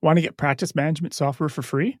Want to get practice management software for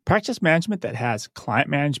free? Practice management that has client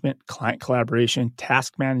management, client collaboration,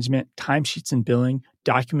 task management, timesheets and billing,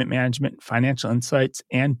 document management, financial insights,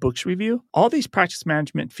 and books review? All these practice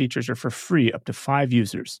management features are for free up to 5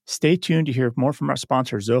 users. Stay tuned to hear more from our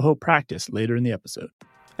sponsor, Zoho Practice, later in the episode.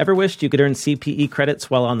 Ever wished you could earn CPE credits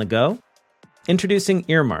while on the go? Introducing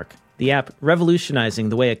Earmark, the app revolutionizing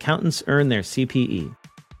the way accountants earn their CPE.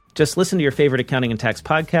 Just listen to your favorite accounting and tax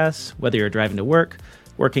podcasts, whether you're driving to work,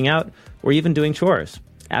 working out, or even doing chores.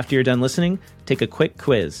 After you're done listening, take a quick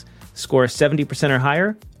quiz. Score 70% or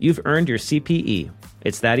higher, you've earned your CPE.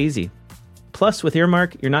 It's that easy. Plus, with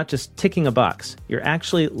Earmark, you're not just ticking a box. You're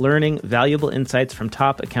actually learning valuable insights from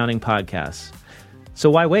top accounting podcasts.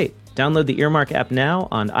 So why wait? Download the Earmark app now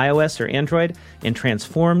on iOS or Android and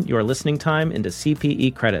transform your listening time into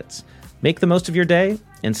CPE credits. Make the most of your day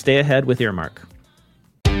and stay ahead with Earmark.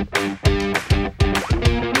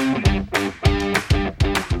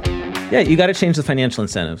 Yeah, you got to change the financial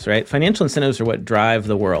incentives, right? Financial incentives are what drive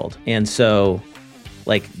the world. And so,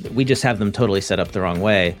 we just have them totally set up the wrong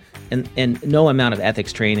way. And no amount of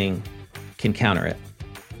ethics training can counter it,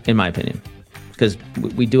 in my opinion. Because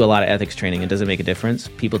we do a lot of ethics training. It doesn't make a difference.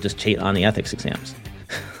 People just cheat on the ethics exams.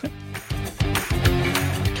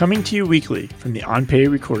 Coming to you weekly from the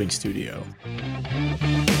OnPay recording studio.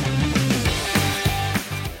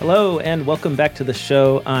 Hello, and welcome back to the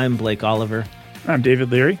show. I'm Blake Oliver. I'm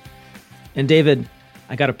David Leary. And David,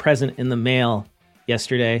 I got a present in the mail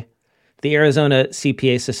yesterday. The Arizona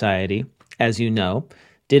CPA Society, as you know,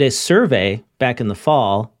 did a survey back in the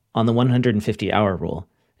fall on the 150-hour rule.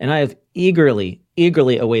 And I have eagerly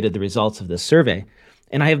awaited the results of this survey.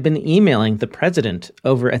 And I have been emailing the president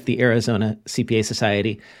over at the Arizona CPA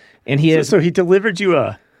Society. And he is... So he delivered you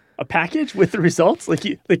a package with the results?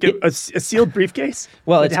 A sealed briefcase?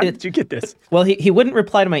 Well, how did you get this? Well, he wouldn't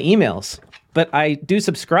reply to my emails. But I do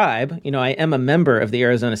subscribe. I am a member of the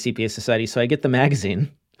Arizona CPA Society, so I get the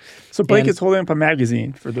magazine. So Blake is holding up a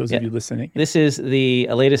magazine for those of you listening. This is the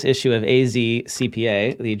latest issue of AZ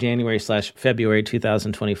CPA, the January/February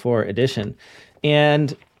 2024 edition.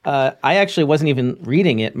 And I actually wasn't even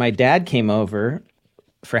reading it. My dad came over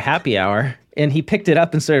for happy hour, and he picked it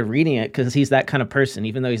up and started reading it because he's that kind of person.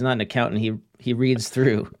 Even though he's not an accountant, he reads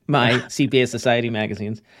through my CPA Society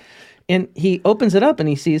magazines. And he opens it up and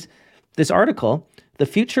he sees this article, The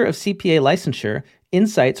Future of CPA Licensure,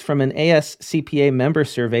 Insights from an ASCPA Member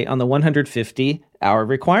Survey on the 150-Hour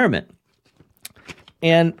Requirement.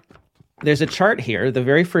 And there's a chart here, the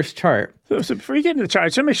very first chart. So before you get into the chart, I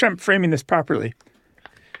just want to make sure I'm framing this properly.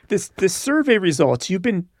 This survey results you've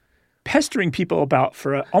been pestering people about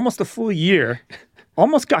for almost a full year,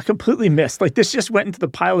 almost got completely missed. This just went into the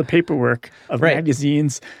pile of paperwork of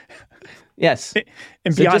magazines. Yes.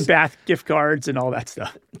 And Beyond Bath gift cards and all that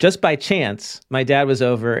stuff. Just by chance, my dad was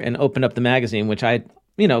over and opened up the magazine, which I,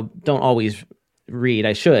 don't always read.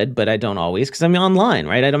 I should, but I don't always because I'm online,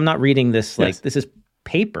 right? I'm not reading this this is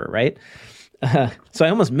paper, right? So I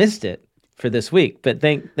almost missed it for this week. But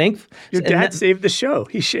your dad saved the show.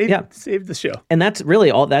 He saved the show. And that's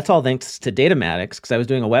all thanks to Datamatics, because I was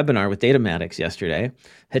doing a webinar with Datamatics yesterday.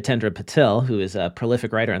 Hitendra Patil, who is a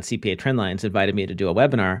prolific writer on CPA Trendlines, invited me to do a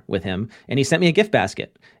webinar with him, and he sent me a gift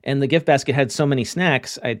basket. And the gift basket had so many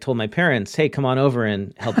snacks, I told my parents, hey, come on over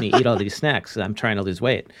and help me eat all these snacks. I'm trying to lose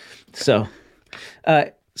weight. So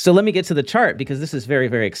let me get to the chart, because this is very,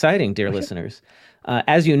 very exciting, dear listeners.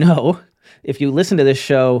 As you know, if you listen to this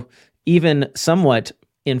show even somewhat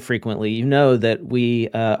infrequently, you know that we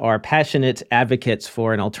are passionate advocates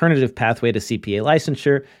for an alternative pathway to CPA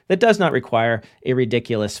licensure that does not require a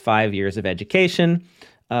ridiculous 5 years of education,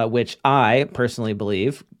 which I personally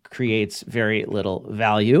believe creates very little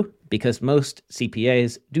value because most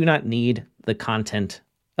CPAs do not need the content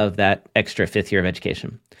of that extra 5th year of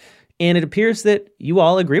education. And it appears that you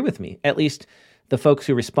all agree with me. At least the folks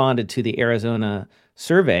who responded to the Arizona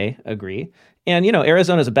survey agree. And,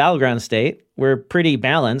 Arizona's a battleground state. We're pretty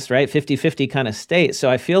balanced, right? 50-50 kind of state. So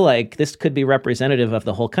I feel like this could be representative of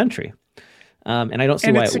the whole country. And I don't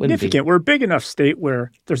see why it wouldn't be. It's significant. We're a big enough state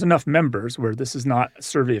where there's enough members where this is not a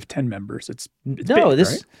survey of 10 members. It's big,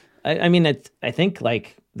 right? I think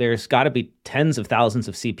there's got to be tens of thousands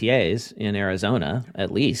of CPAs in Arizona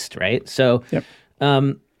at least, right? So,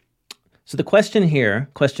 so the question here,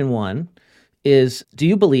 question one, is do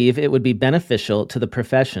you believe it would be beneficial to the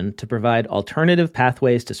profession to provide alternative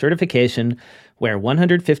pathways to certification where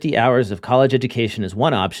 150 hours of college education is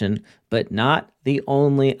one option, but not the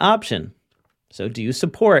only option? So do you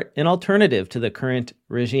support an alternative to the current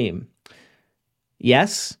regime?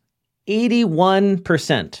 Yes,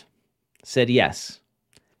 81% said yes.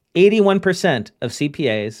 81% of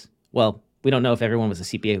CPAs, well, We don't know if everyone was a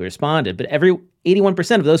CPA who responded, but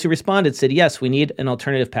 81% of those who responded said, yes, we need an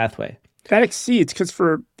alternative pathway. That exceeds, because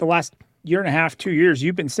for the last year and a half, 2 years,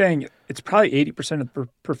 you've been saying it's probably 80% of the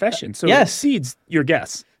profession. So yes. It exceeds your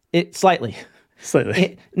guess. Slightly.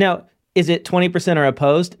 Now, is it 20% are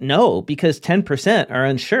opposed? No, because 10% are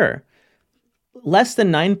unsure. Less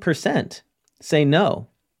than 9% say no.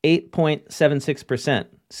 8.76%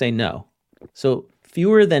 say no. So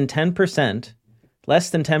fewer than 10%, less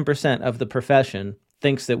than 10% of the profession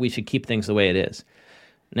thinks that we should keep things the way it is.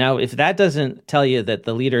 Now, if that doesn't tell you that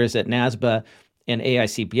the leaders at NASBA and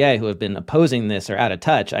AICPA who have been opposing this are out of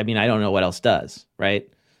touch, I mean, I don't know what else does, right?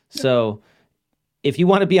 So if you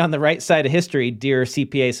want to be on the right side of history, dear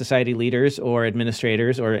CPA society leaders or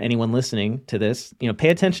administrators or anyone listening to this, pay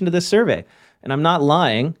attention to this survey. And I'm not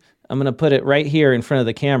lying. I'm going to put it right here in front of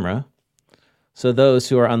the camera so those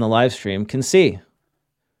who are on the live stream can see.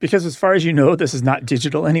 Because as far as you know, this is not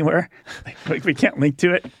digital anywhere. Like we can't link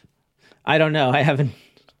to it. I don't know. I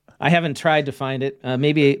haven't tried to find it.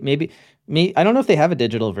 Maybe I don't know if they have a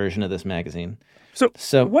digital version of this magazine. So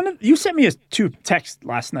you sent me two texts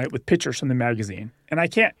last night with pictures from the magazine, and I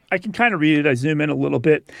can kind of read it. I zoom in a little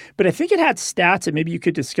bit, but I think it had stats, and maybe you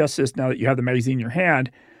could discuss this now that you have the magazine in your hand,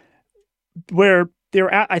 where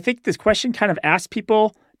I think this question kind of asked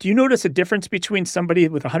people, do you notice a difference between somebody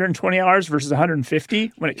with 120 hours versus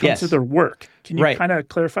 150 when it comes to their work? Can you kind of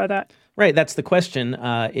clarify that? Right. That's the question,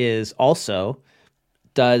 is also,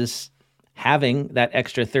 does having that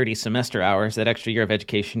extra 30 semester hours, that extra year of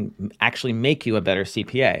education, actually make you a better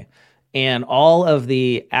CPA? And all of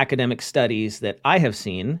the academic studies that I have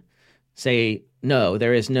seen say, no,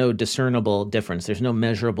 there is no discernible difference. There's no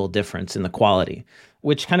measurable difference in the quality,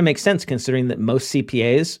 which kind of makes sense considering that most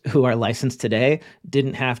CPAs who are licensed today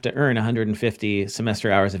didn't have to earn 150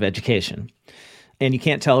 semester hours of education. And you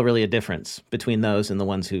can't tell really a difference between those and the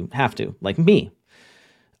ones who have to, like me.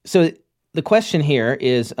 So the question here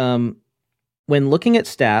is, when looking at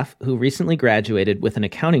staff who recently graduated with an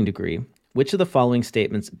accounting degree, which of the following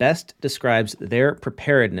statements best describes their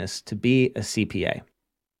preparedness to be a CPA?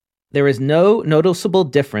 There is no noticeable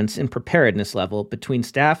difference in preparedness level between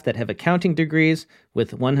staff that have accounting degrees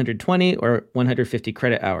with 120 or 150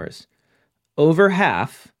 credit hours. Over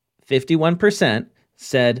half, 51%,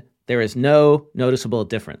 said there is no noticeable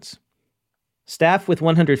difference. Staff with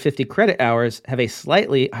 150 credit hours have a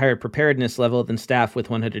slightly higher preparedness level than staff with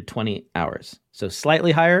 120 hours. So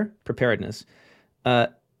slightly higher preparedness.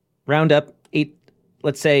 Round up,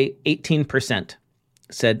 let's say 18%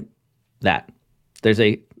 said that. There's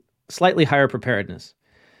a slightly higher preparedness.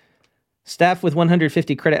 Staff with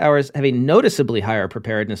 150 credit hours have a noticeably higher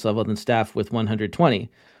preparedness level than staff with 120.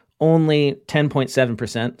 Only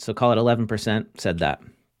 10.7%, so call it 11%, said that.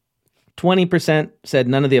 20% said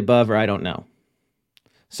none of the above or I don't know.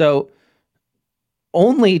 So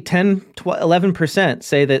only 11%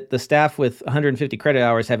 say that the staff with 150 credit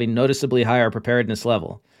hours have a noticeably higher preparedness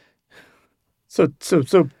level. So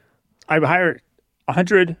I hire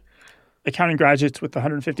 100 accounting graduates with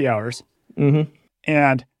 150 hours,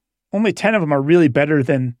 and only 10 of them are really better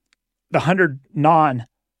than the 100 non.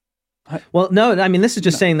 Well, no, I mean, this is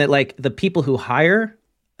just saying that like the people who hire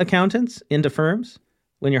accountants into firms,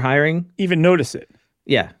 when you're hiring, even notice it.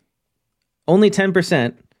 Yeah. Only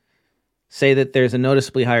 10% say that there's a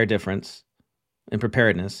noticeably higher difference in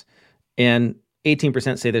preparedness, and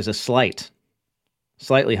 18% say there's a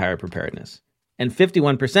slightly higher preparedness. And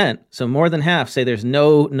 51%, so more than half, say there's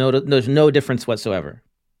no difference whatsoever.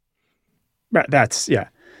 Right, that's, yeah.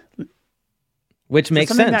 Which makes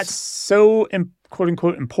something sense. That's so, quote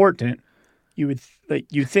unquote, important. You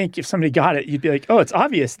think if somebody got it, you'd be like, oh, it's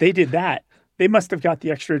obvious they did that. They must have got the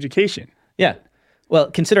extra education. Yeah. Well,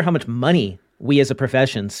 consider how much money we as a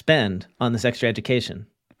profession spend on this extra education.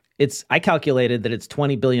 I calculated that it's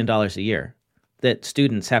 $20 billion a year that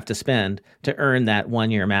students have to spend to earn that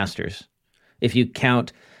 1-year master's. If you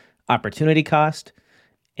count opportunity cost,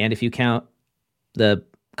 and if you count the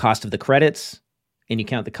cost of the credits, and you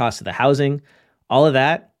count the cost of the housing, all of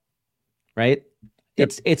that, right?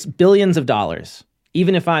 Yep. It's billions of dollars.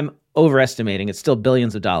 Even if I'm overestimating, it's still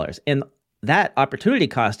billions of dollars. And that opportunity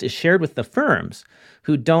cost is shared with the firms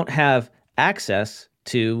who don't have access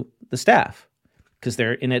to the staff because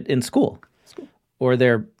they're in school, or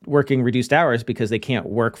they're working reduced hours because they can't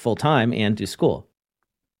work full time and do school.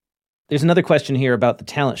 There's another question here about the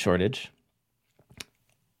talent shortage.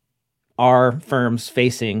 Are firms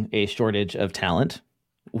facing a shortage of talent?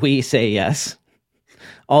 We say yes.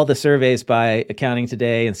 All the surveys by Accounting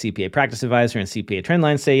Today and CPA Practice Advisor and CPA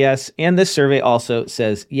Trendline say yes. And this survey also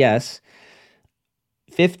says yes.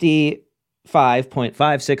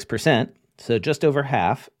 55.56%, so just over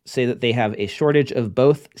half, say that they have a shortage of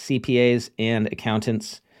both CPAs and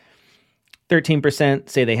accountants. 13%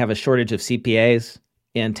 say they have a shortage of CPAs,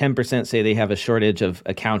 and 10% say they have a shortage of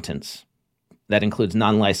accountants. That includes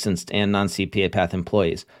non-licensed and non-CPA path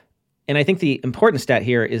employees. And I think the important stat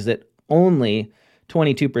here is that only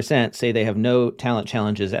 22% say they have no talent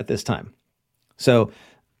challenges at this time. So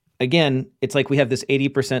again, it's like we have this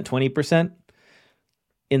 80%, 20%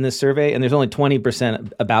 in this survey, and there's only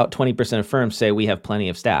 20%, about 20% of firms say we have plenty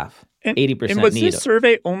of staff. 80% and was need this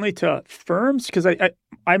survey only to firms? Because I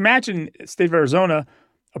imagine state of Arizona,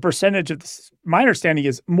 a percentage of this, my understanding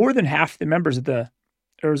is more than half the members of the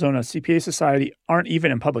Arizona CPA Society aren't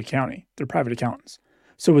even in public accounting. They're private accountants.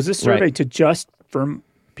 So was this survey to just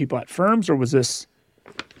people at firms, or was this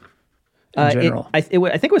in general? I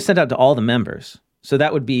think it was sent out to all the members. So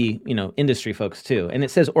that would be, industry folks too. And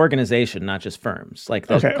it says organization, not just firms, like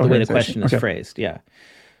the way the question is phrased. Yeah.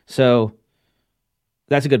 So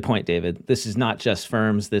that's a good point, David. This is not just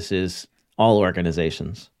firms. This is all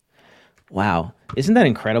organizations. Wow. Isn't that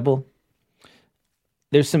incredible?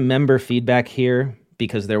 There's some member feedback here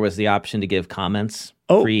because there was the option to give comments,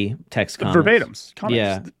 free text comments. Verbatims, comments.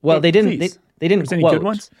 Yeah. Well, they didn't quote, any good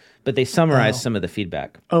ones? But they summarized some of the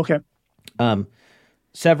feedback. Okay.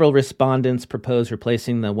 Several respondents proposed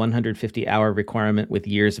replacing the 150-hour requirement with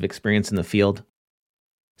years of experience in the field.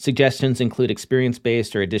 Suggestions include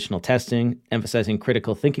experience-based or additional testing, emphasizing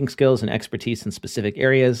critical thinking skills and expertise in specific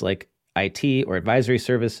areas like IT or advisory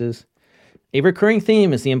services. A recurring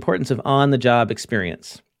theme is the importance of on-the-job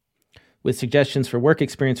experience, with suggestions for work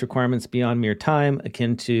experience requirements beyond mere time,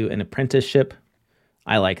 akin to an apprenticeship.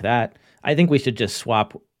 I like that. I think we should just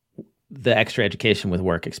swap the extra education with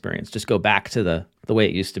work experience. Just go back to the way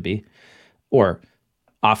it used to be, or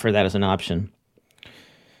offer that as an option.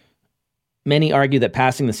 Many argue that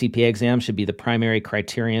passing the CPA exam should be the primary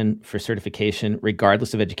criterion for certification,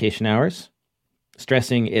 regardless of education hours,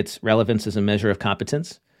 stressing its relevance as a measure of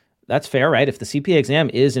competence. That's fair, right? If the CPA exam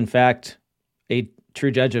is, in fact, a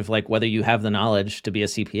true judge of whether you have the knowledge to be a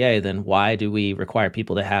CPA, then why do we require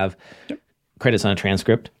people to have credits on a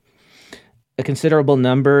transcript? A considerable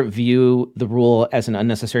number view the rule as an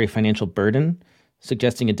unnecessary financial burden,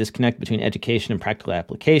 suggesting a disconnect between education and practical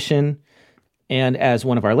application. And as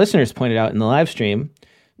one of our listeners pointed out in the live stream,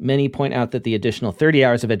 many point out that the additional 30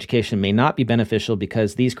 hours of education may not be beneficial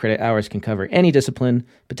because these credit hours can cover any discipline,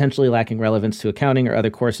 potentially lacking relevance to accounting or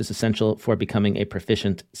other courses essential for becoming a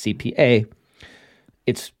proficient CPA.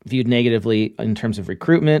 It's viewed negatively in terms of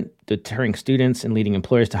recruitment, deterring students and leading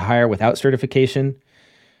employers to hire without certification.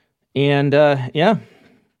 And that's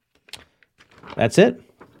it.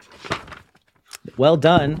 Well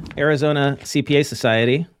done, Arizona CPA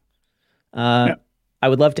Society. I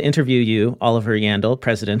would love to interview you, Oliver Yandel,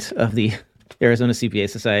 president of the Arizona CPA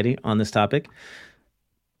Society, on this topic.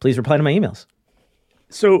 Please reply to my emails.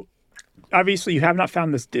 So, obviously, you have not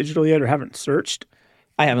found this digital yet or haven't searched.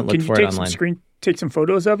 I haven't looked for it online. Take some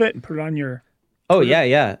photos of it and put it on your... Oh, Twitter?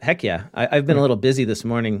 Yeah. Heck yeah. I've been a little busy this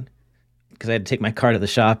morning because I had to take my car to the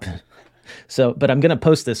shop. But I'm going to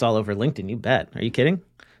post this all over LinkedIn. You bet. Are you kidding?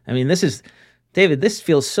 I mean, David, this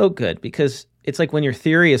feels so good because it's like when your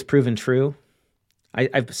theory is proven true.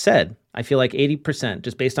 I've said, I feel like 80%,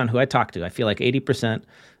 just based on who I talk to, I feel like 80%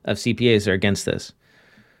 of CPAs are against this.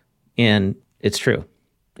 And it's true.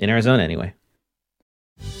 In Arizona, anyway.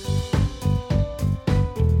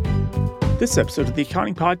 This episode of the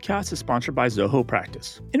Accounting Podcast is sponsored by Zoho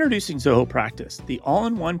Practice. Introducing Zoho Practice, the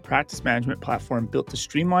all-in-one practice management platform built to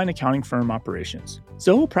streamline accounting firm operations.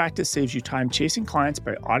 Zoho Practice saves you time chasing clients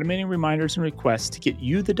by automating reminders and requests to get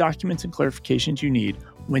you the documents and clarifications you need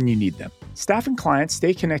when you need them. Staff and clients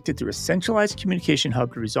stay connected through a centralized communication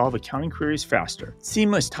hub to resolve accounting queries faster.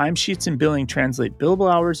 Seamless timesheets and billing translate billable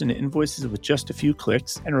hours into invoices with just a few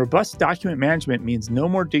clicks, and robust document management means no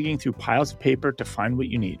more digging through piles of paper to find what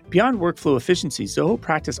you need. Beyond workflow efficiency, Zoho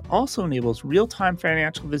Practice also enables real-time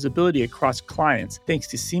financial visibility across clients thanks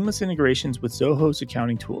to seamless integrations with Zoho's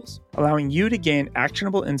accounting tools, allowing you to gain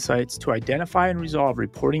actionable insights to identify and resolve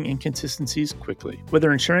reporting inconsistencies quickly.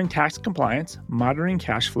 Whether ensuring tax compliance, monitoring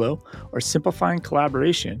cash flow, or simplifying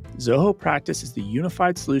collaboration, Zoho Practice is the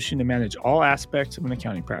unified solution to manage all aspects of an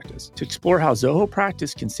accounting practice. To explore how Zoho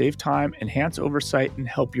Practice can save time, enhance oversight, and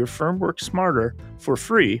help your firm work smarter for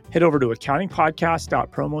free, head over to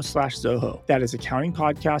accountingpodcast.promo/Zoho. That is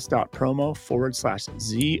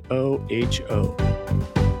accountingpodcast.promo/ZOHO.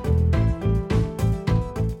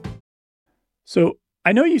 So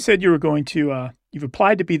I know you said you were going to, you've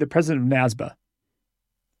applied to be the president of NASBA.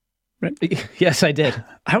 Right? Yes, I did.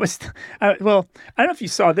 I don't know if you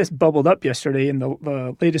saw this bubbled up yesterday in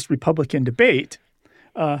the latest Republican debate.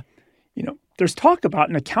 there's talk about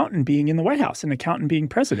an accountant being in the White House, an accountant being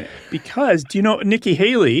president. Because do you know Nikki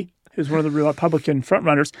Haley, who's one of the Republican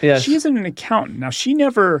frontrunners? Yes. She isn't an accountant. Now, she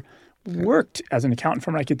never worked as an accountant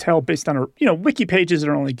from what I could tell based on her, wiki pages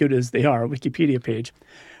are only good as they are, a Wikipedia page.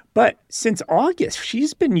 But since August,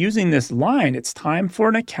 she's been using this line, it's time for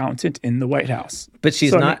an accountant in the White House. But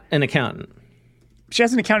she's not an accountant. She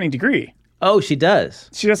has an accounting degree. Oh, she does?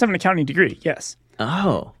 She does have an accounting degree, yes.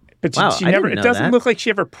 Oh. But wow, she I never, didn't know it doesn't that. look like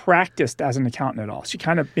she ever practiced as an accountant at all. She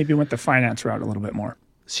kind of maybe went the finance route a little bit more.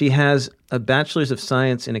 She has a bachelor's of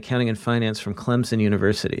science in accounting and finance from Clemson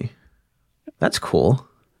University. That's cool.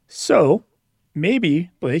 So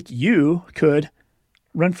maybe, Blake, you could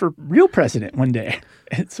run for real president one day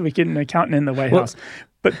so we get an accountant in the White House.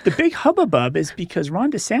 But the big hubbub is because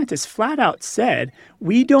Ron DeSantis flat out said,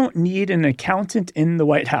 we don't need an accountant in the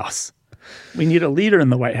White House. We need a leader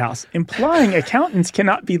in the White House, implying accountants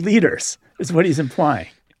cannot be leaders, is what he's implying.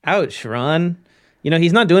 Ouch, Ron.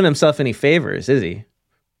 He's not doing himself any favors, is he?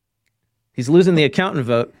 He's losing the accountant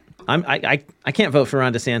vote. I can't vote for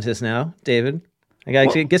Ron DeSantis now, David. I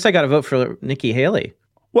guess I got to vote for Nikki Haley.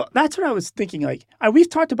 Well, that's what I was thinking. We've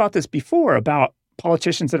talked about this before about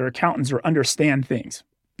politicians that are accountants or understand things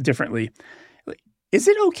differently. Is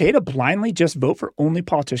it okay to blindly just vote for only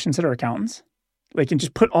politicians that are accountants? And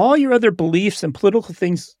just put all your other beliefs and political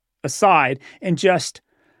things aside and just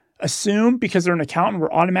assume because they're an accountant,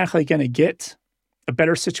 we're automatically going to get a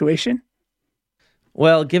better situation?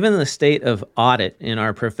 Well, given the state of audit in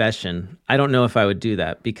our profession, I don't know if I would do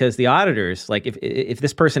that because the auditors, if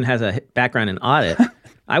this person has a background in audit,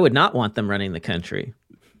 I would not want them running the country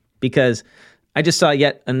because I just saw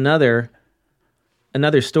yet another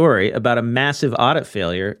story about a massive audit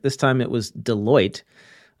failure. This time it was Deloitte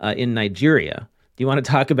in Nigeria. Do you want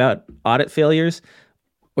to talk about audit failures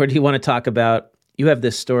or do you want to talk about, you have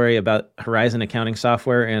this story about Horizon accounting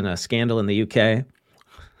software and a scandal in the UK?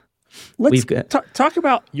 Let's talk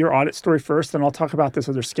about your audit story first, then I'll talk about this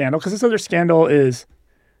other scandal, because this other scandal is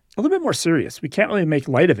a little bit more serious. We can't really make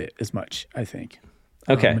light of it as much, I think.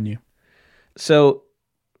 Okay. So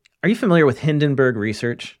are you familiar with Hindenburg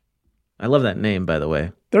Research? I love that name, by the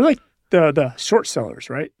way. They're like the short sellers,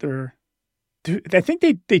 right? I think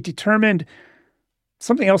they determined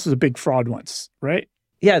something else was a big fraud once, right?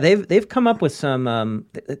 Yeah, they've come up with some,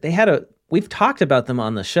 we've talked about them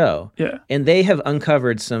on the show. Yeah. And they have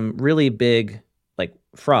uncovered some really big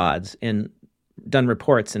frauds and done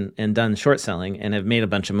reports and done short selling and have made a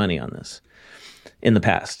bunch of money on this in the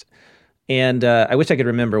past. And I wish I could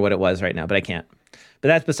remember what it was right now, but I can't. But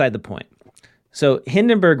that's beside the point. So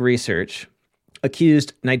Hindenburg Research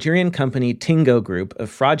accused Nigerian company Tingo Group of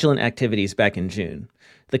fraudulent activities back in June.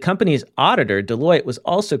 The company's auditor, Deloitte, was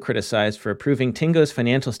also criticized for approving Tingo's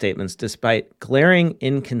financial statements despite glaring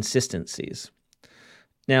inconsistencies.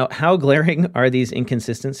 Now, how glaring are these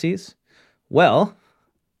inconsistencies? Well,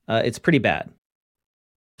 it's pretty bad.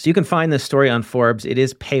 So you can find this story on Forbes. It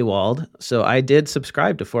is paywalled, so I did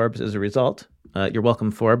subscribe to Forbes as a result. You're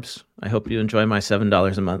welcome, Forbes. I hope you enjoy my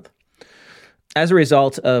 $7 a month. As a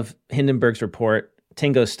result of Hindenburg's report,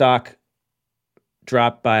 Tingo's stock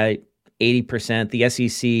dropped by 80%. The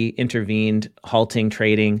SEC intervened, halting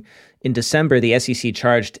trading. In December, the SEC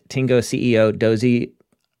charged Tingo CEO Dozie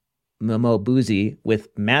Mmobuosi with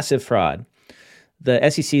massive fraud. The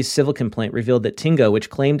SEC's civil complaint revealed that Tingo,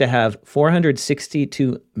 which claimed to have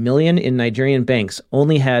 462 million in Nigerian banks,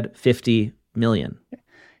 only had 50 million.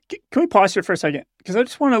 Can we pause here for a second? Because I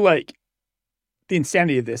just want to the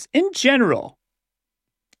insanity of this. In general,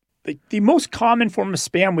 the most common form of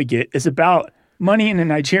spam we get is about money in a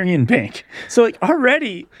Nigerian bank. So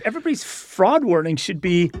already everybody's fraud warning should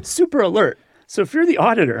be super alert. So if you're the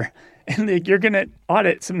auditor and you're going to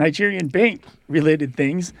audit some Nigerian bank related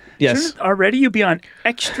things, yes, shouldn't already you be on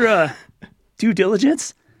extra due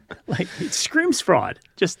diligence? It screams fraud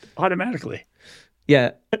just automatically.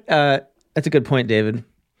 Yeah, that's a good point, David.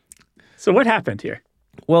 So what happened here?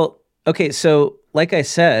 Well, okay, so like I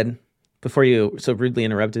said before you so rudely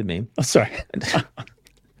interrupted me. Oh, sorry.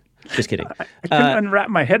 Just kidding. I couldn't unwrap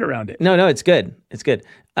my head around it. No, it's good. It's good.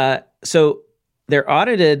 So their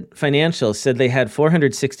audited financials said they had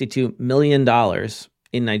 $462 million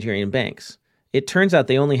in Nigerian banks. It turns out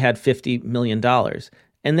they only had $50 million.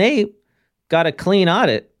 And they got a clean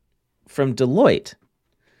audit from Deloitte.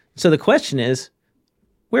 So the question is,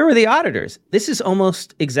 where were the auditors? This is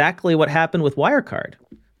almost exactly what happened with Wirecard,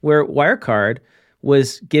 where Wirecard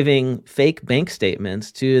was giving fake bank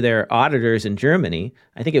statements to their auditors in Germany.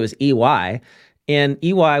 I think it was EY, and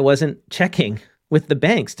EY wasn't checking with the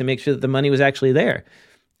banks to make sure that the money was actually there.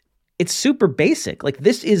 It's super basic.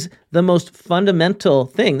 This is the most fundamental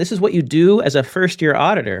thing. This is what you do as a first-year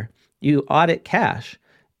auditor. You audit cash.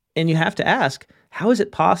 And you have to ask, how is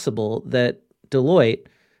it possible that Deloitte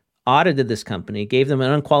audited this company, gave them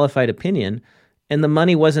an unqualified opinion, and the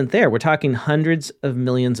money wasn't there? We're talking hundreds of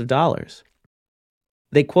millions of dollars.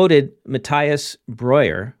 They quoted Matthias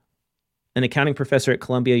Breuer, an accounting professor at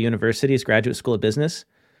Columbia University's Graduate School of Business.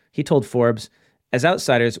 He told Forbes, "As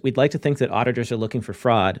outsiders, we'd like to think that auditors are looking for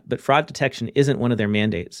fraud, but fraud detection isn't one of their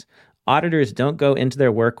mandates. Auditors don't go into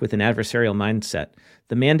their work with an adversarial mindset.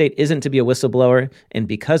 The mandate isn't to be a whistleblower, and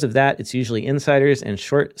because of that, it's usually insiders and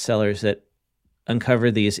short sellers that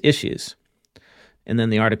uncover these issues." And then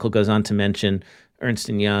the article goes on to mention Ernst &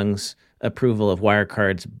 Young's approval of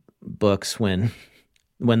Wirecard's books when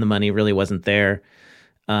the money really wasn't there.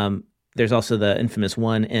 There's also the infamous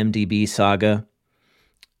 1MDB saga,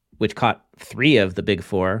 which caught 3 of the big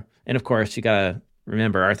 4. And of course, you got to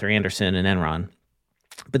remember Arthur Andersen and Enron.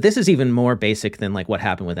 But this is even more basic than like what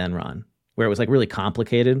happened with Enron, where it was like really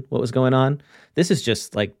complicated what was going on. This is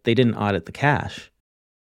just like they didn't audit the cash.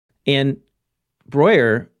 And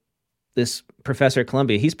Breuer, this professor at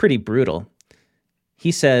Columbia, he's pretty brutal.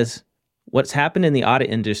 He says, what's happened in the audit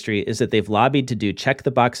industry is that they've lobbied to do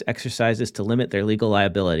check-the-box exercises to limit their legal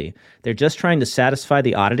liability. They're just trying to satisfy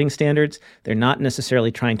the auditing standards. They're not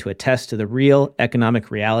necessarily trying to attest to the real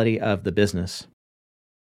economic reality of the business.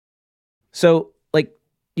 So, like,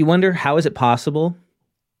 you wonder, how is it possible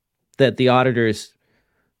that the auditors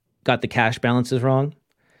got the cash balances wrong?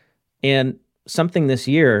 And something this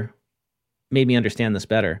year made me understand this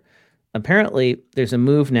better. Apparently, there's a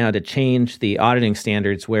move now to change the auditing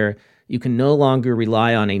standards where you can no longer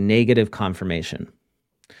rely on a negative confirmation.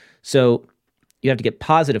 So you have to get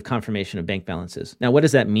positive confirmation of bank balances. Now, what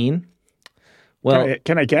does that mean? Well,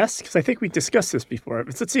 can I guess? Because I think we discussed this before.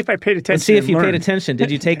 Let's see if I paid attention. Let's see if you paid attention.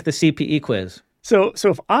 Did you take the CPE quiz? So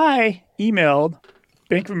if I emailed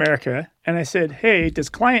Bank of America and I said, hey, does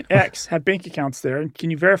client X have bank accounts there? And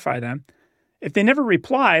can you verify them? If they never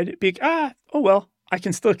replied, it'd be like, oh, well, I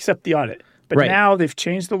can still accept the audit. But now they've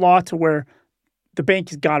changed the law to where the bank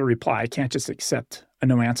has got to reply. I can't just accept a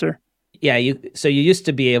no answer. Yeah, so you used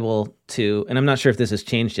to be able to, and I'm not sure if this has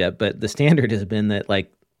changed yet, but the standard has been that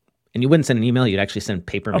and you wouldn't send an email, you'd actually send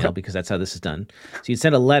paper mail because that's how this is done. So you'd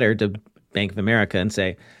send a letter to Bank of America and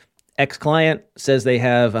say, X client says they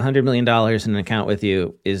have $100 million in an account with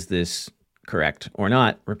you. Is this correct or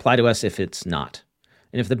not? Reply to us if it's not.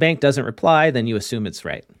 And if the bank doesn't reply, then you assume it's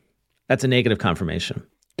right. That's a negative confirmation.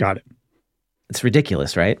 Got it. It's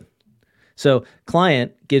ridiculous, right? So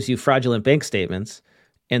client gives you fraudulent bank statements,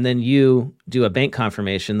 and then you do a bank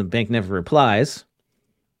confirmation. The bank never replies.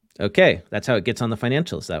 Okay, that's how it gets on the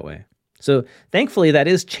financials that way. So thankfully, that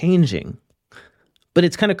is changing. But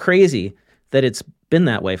it's kind of crazy that it's been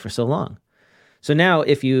that way for so long. So now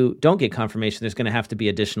if you don't get confirmation, there's going to have to be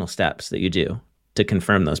additional steps that you do to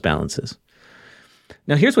confirm those balances.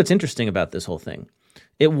 Now, here's what's interesting about this whole thing.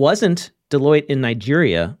 It wasn't Deloitte in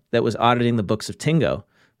Nigeria that was auditing the books of Tingo.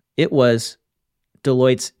 It was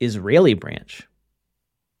Deloitte's Israeli branch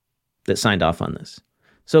that signed off on this.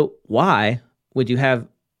 So why would you have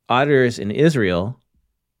auditors in Israel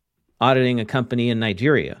auditing a company in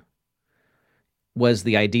Nigeria? Was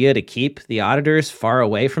the idea to keep the auditors far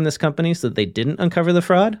away from this company so that they didn't uncover the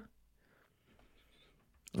fraud?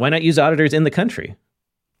 Why not use auditors in the country?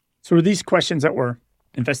 So were these questions that were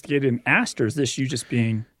investigated and asked, or is this you just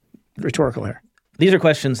being rhetorical here? These are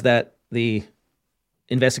questions that the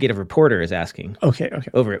investigative reporter is asking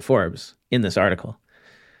over at Forbes in this article.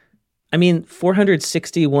 I mean,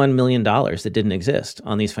 $461 million that didn't exist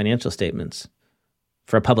on these financial statements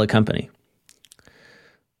for a public company.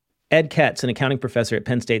 Ed Ketz, an accounting professor at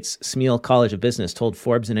Penn State's Smeal College of Business, told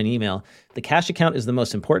Forbes in an email, "The cash account is the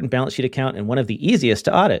most important balance sheet account and one of the easiest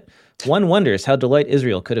to audit. One wonders how Deloitte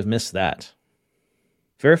Israel could have missed that."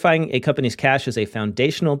 Verifying a company's cash is a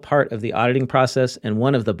foundational part of the auditing process and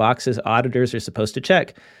one of the boxes auditors are supposed to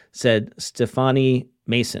check, said Stephanie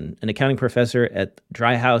Mason, an accounting professor at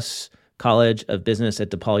Dryhouse College of Business at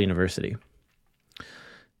DePaul University.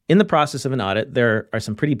 In the process of an audit, there are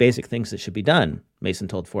some pretty basic things that should be done, Mason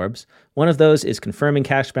told Forbes. One of those is confirming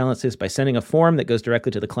cash balances by sending a form that goes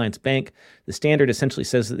directly to the client's bank. The standard essentially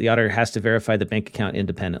says that the auditor has to verify the bank account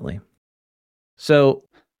independently. So,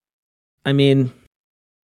 I mean,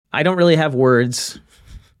 I don't really have words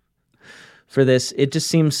for this. It just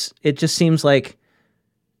seems like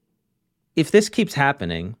if this keeps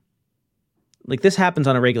happening, like this happens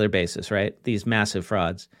on a regular basis, right? These massive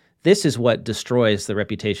frauds. This is what destroys the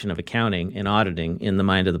reputation of accounting and auditing in the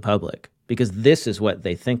mind of the public, because this is what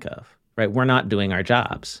they think of, right? We're not doing our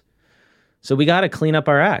jobs. So we got to clean up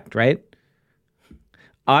our act, right?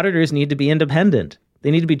 Auditors need to be independent.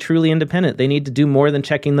 They need to be truly independent. They need to do more than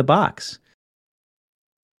checking the box.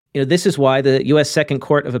 This is why the U.S. Second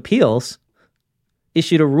Court of Appeals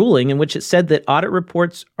issued a ruling in which it said that audit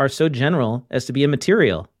reports are so general as to be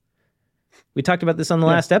immaterial. We talked about this on the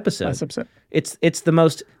last episode. Last episode. It's the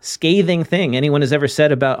most scathing thing anyone has ever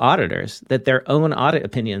said about auditors, that their own audit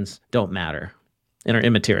opinions don't matter and are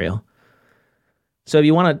immaterial. So if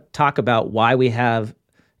you want to talk about why we have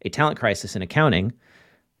a talent crisis in accounting,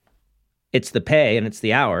 it's the pay and it's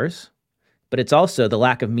the hours, but it's also the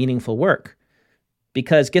lack of meaningful work.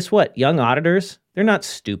 Because guess what? Young auditors, they're not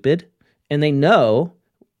stupid, and they know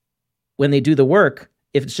when they do the work,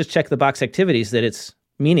 if it's just check the box activities, that it's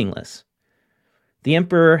meaningless. The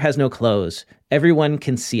emperor has no clothes. Everyone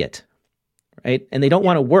can see it, right? And they don't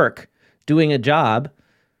want to work doing a job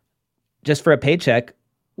just for a paycheck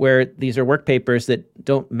where these are work papers that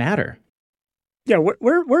don't matter. Yeah,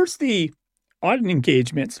 where's the audit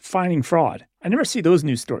engagements finding fraud? I never see those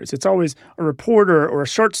news stories. It's always a reporter or a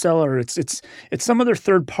short seller. It's some other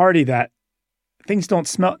third party that things don't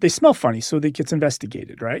smell. They smell funny, so it gets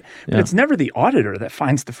investigated, right? But it's never the auditor that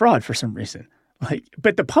finds the fraud for some reason.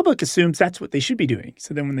 But the public assumes that's what they should be doing.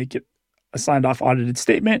 So then when they get a signed off audited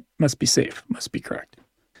statement, must be safe, must be correct.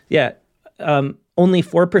 Yeah. Only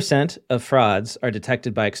 4% of frauds are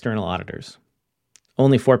detected by external auditors.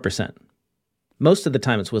 Only 4%. Most of the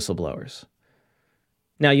time it's whistleblowers.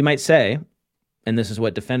 Now you might say, and this is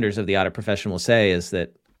what defenders of the audit profession will say, is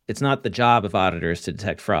that it's not the job of auditors to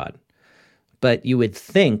detect fraud. But you would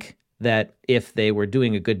think that if they were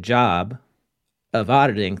doing a good job of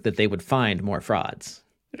auditing, that they would find more frauds.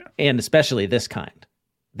 Yeah. And especially this kind.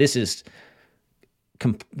 This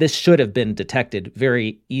should have been detected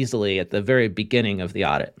very easily at the very beginning of the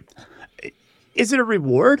audit. Is it a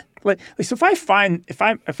reward? So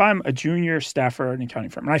if I'm a junior staffer at an accounting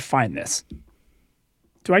firm and I find this,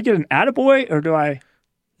 do I get an attaboy or do I?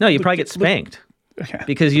 No, you probably get spanked. Okay.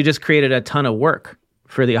 Because you just created a ton of work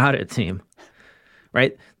for the audit team,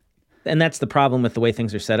 right? And that's the problem with the way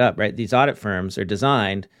things are set up, right? These audit firms are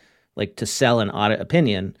designed to sell an audit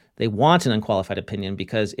opinion. They want an unqualified opinion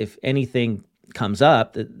because if anything comes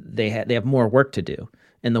up, they have more work to do.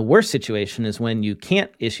 And the worst situation is when you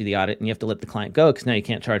can't issue the audit and you have to let the client go because now you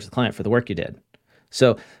can't charge the client for the work you did.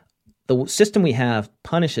 So the system we have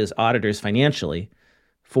punishes auditors financially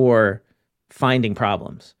for finding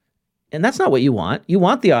problems. And that's not what you want. You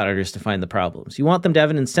want the auditors to find the problems. You want them to have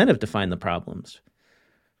an incentive to find the problems.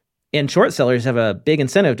 And short sellers have a big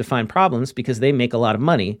incentive to find problems because they make a lot of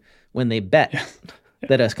money when they bet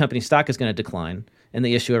that a company's stock is going to decline and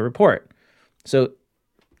they issue a report. So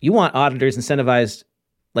you want auditors incentivized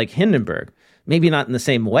like Hindenburg, maybe not in the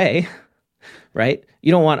same way, right?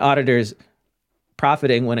 You don't want auditors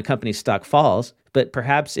profiting when a company's stock falls, but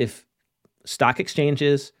perhaps if stock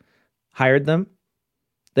exchanges hired them,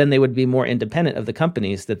 then they would be more independent of the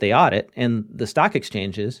companies that they audit, and the stock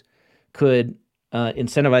exchanges could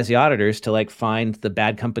incentivize the auditors to find the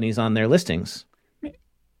bad companies on their listings.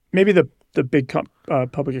 Maybe the big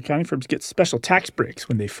public accounting firms get special tax breaks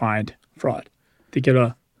when they find fraud. They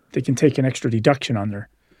can take an extra deduction on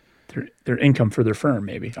their income for their firm.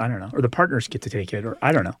 Maybe, I don't know, or the partners get to take it, or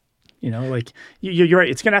I don't know. You're right.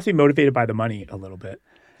 It's going to have to be motivated by the money a little bit.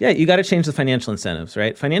 Yeah, you got to change the financial incentives,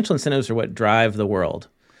 right? Financial incentives are what drive the world,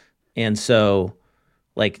 and so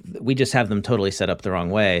we just have them totally set up the wrong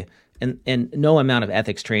way. And no amount of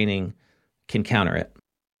ethics training can counter it,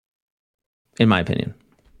 in my opinion,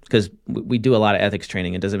 because we do a lot of ethics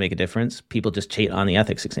training. It doesn't make a difference. People just cheat on the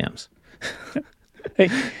ethics exams. Hey,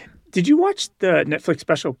 did you watch the Netflix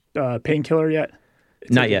special Painkiller yet?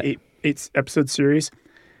 It's Not yet. Eight episode series,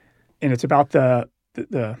 and it's about the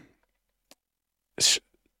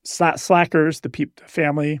slackers, the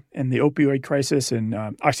family, and the opioid crisis, and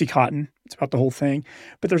OxyContin. It's about the whole thing.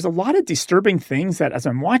 But there's a lot of disturbing things that as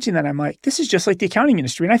I'm watching that, I'm like, this is just like the accounting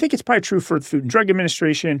industry. And I think it's probably true for the Food and Drug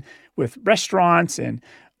Administration with restaurants and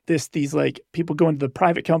these people go into the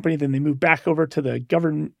private company, then they move back over to the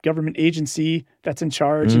government agency that's in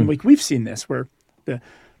charge. And we've seen this where the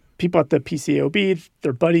people at the PCAOB,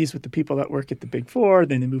 they're buddies with the people that work at the Big Four,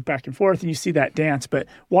 then they move back and forth, and you see that dance. But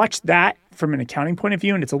watch that from an accounting point of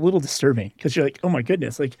view, and it's a little disturbing because you're like, oh my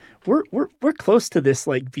goodness, we're close to this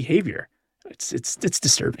behavior. It's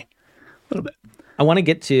disturbing a little bit. I want to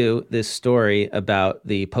get to this story about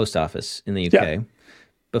the post office in the UK. Yeah.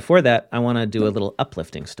 Before that, I want to do a little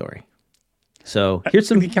uplifting story. So here's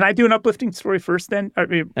some. Can I do an uplifting story first then? All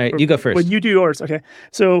right, you go first. When you do yours, okay.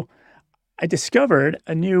 So I discovered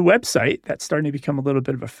a new website that's starting to become a little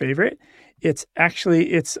bit of a favorite. It's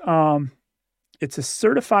a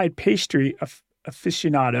certified pastry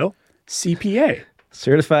aficionado, CPA.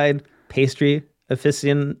 Certified pastry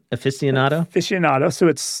aficionado? Aficionado. So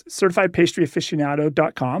it's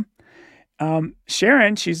certifiedpastryaficionado.com.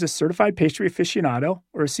 Sharon, she's a certified pastry aficionado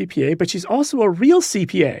or a CPA, but she's also a real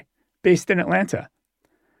CPA based in Atlanta.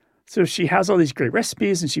 So she has all these great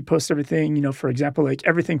recipes and she posts everything, for example, like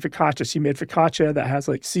everything focaccia. She made focaccia that has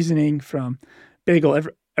like seasoning from bagel,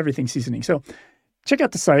 everything seasoning. So check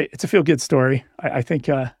out the site. It's a feel-good story. I think,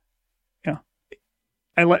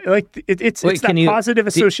 I like it's that positive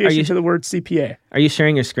association to the word CPA. Are you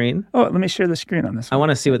sharing your screen? Oh, let me share the screen on this one. I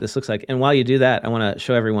want to see what this looks like. And while you do that, I want to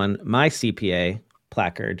show everyone my CPA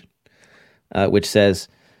placard, which says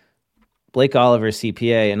Blake Oliver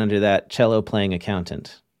CPA, and under that, cello playing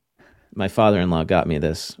accountant. My father-in-law got me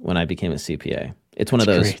this when I became a CPA. It's one of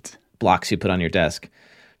those blocks you put on your desk.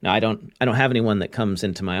 Now, I don't have anyone that comes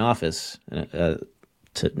into my office, and I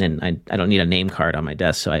don't need a name card on my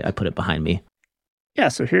desk, so I put it behind me. Yeah,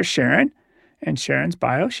 so here's Sharon, and Sharon's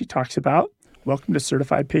bio. She talks about, welcome to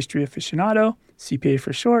Certified Pastry Aficionado, CPA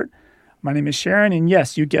for short. My name is Sharon, and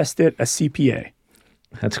yes, you guessed it, a CPA.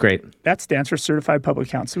 That's great. That stands for Certified Public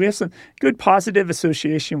Accountant. So we have some good positive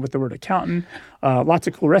association with the word accountant. Lots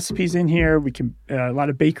of cool recipes in here. We can a lot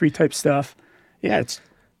of bakery type stuff. Yeah, it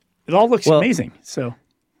all looks amazing. So,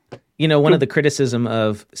 one of the criticism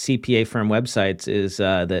of CPA firm websites is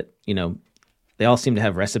that they all seem to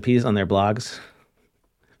have recipes on their blogs.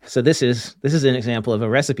 So this is an example of a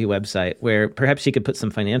recipe website where perhaps she could put some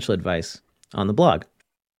financial advice on the blog.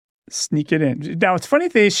 Sneak it in. Now, it's funny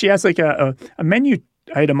thing is she has like a menu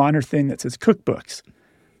item on her thing that says cookbooks,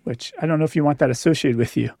 which I don't know if you want that associated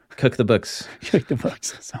with you. Cook the books. Cook the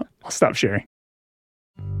books. So I'll stop sharing.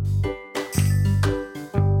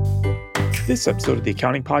 This episode of the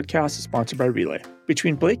Accounting Podcast is sponsored by Relay.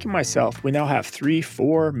 Between Blake and myself, we now have 3,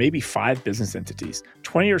 4, maybe 5 business entities,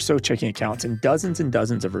 20 or so checking accounts, and dozens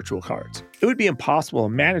of virtual cards. It would be impossible to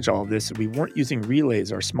manage all of this if we weren't using Relay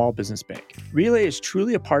as our small business bank. Relay is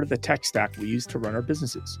truly a part of the tech stack we use to run our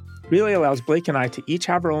businesses. Relay allows Blake and I to each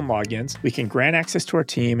have our own logins. We can grant access to our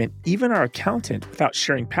team and even our accountant without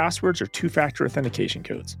sharing passwords or two-factor authentication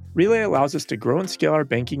codes. Relay allows us to grow and scale our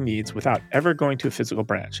banking needs without ever going to a physical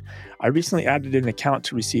branch. I recently added an account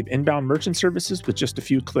to receive inbound merchant services with just a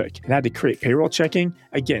few clicks and had to create payroll checking.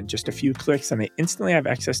 Again, just a few clicks, and I instantly have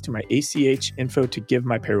access to my ACH info to give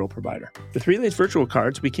my payroll provider. With Relay's virtual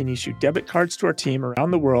cards, we can issue debit cards to our team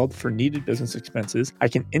around the world for needed business expenses. I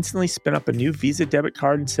can instantly spin up a new Visa debit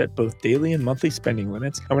card and set both daily and monthly spending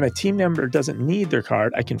limits. And when a team member doesn't need their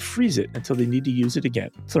card, I can freeze it until they need to use it again.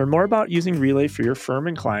 To learn more about using Relay for your firm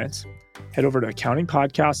and clients, head over to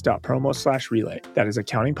accountingpodcast.promo/relay. That is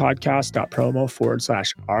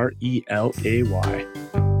accountingpodcast.promo/RELAY.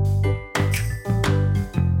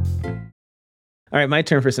 All right, my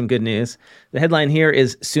turn for some good news. The headline here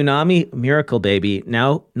is Tsunami Miracle Baby,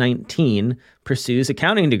 now 19, pursues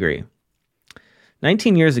accounting degree.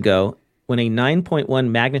 19 years ago, when a 9.1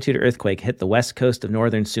 magnitude earthquake hit the west coast of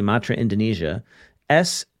northern Sumatra, Indonesia,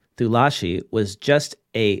 S. Thulashi was just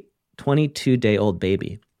a 22-day-old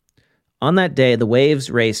baby. On that day, the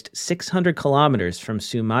waves raced 600 kilometers from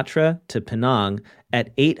Sumatra to Penang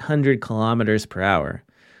at 800 kilometers per hour.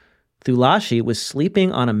 Thulashi was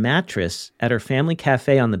sleeping on a mattress at her family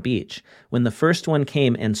cafe on the beach when the first one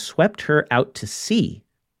came and swept her out to sea.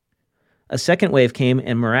 A second wave came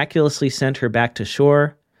and miraculously sent her back to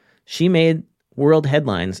shore. She made world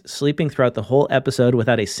headlines, sleeping throughout the whole episode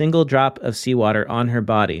without a single drop of seawater on her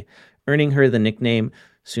body, earning her the nickname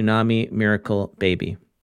Tsunami Miracle Baby.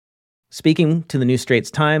 Speaking to the New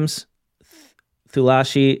Straits Times,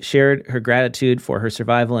 Thulashi shared her gratitude for her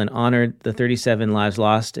survival and honored the 37 lives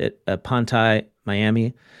lost at Pantai,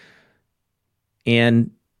 Miami.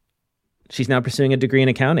 And she's now pursuing a degree in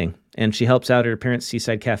accounting, and she helps out at her parents'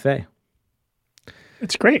 seaside cafe.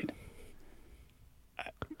 It's great.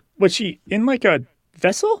 Was she in like a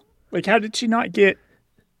vessel? Like, how did she not get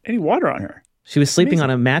any water on her? She was sleeping on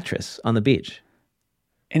a mattress on the beach.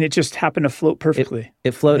 And it just happened to float perfectly.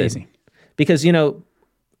 It floated. Amazing. Because,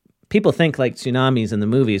 people think like tsunamis in the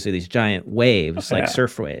movies are these giant waves, like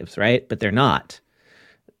surf waves, right? But they're not.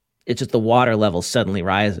 It's just the water level suddenly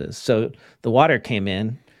rises. So the water came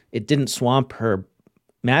in, it didn't swamp her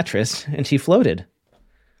mattress, and she floated.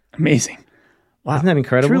 Amazing. Wow. Isn't that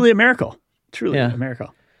incredible? Truly a miracle. Truly a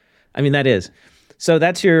miracle. I mean, that is. So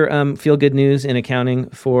that's your feel-good news in accounting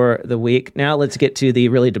for the week. Now let's get to the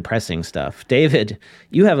really depressing stuff. David,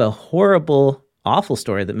 you have a horrible, awful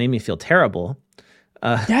story that made me feel terrible.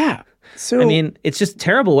 Yeah. So I mean, it's just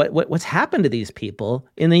terrible what's happened to these people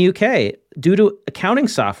in the UK due to accounting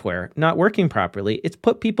software not working properly. It's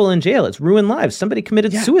put people in jail. It's ruined lives. Somebody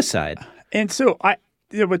committed suicide. And so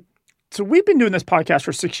so we've been doing this podcast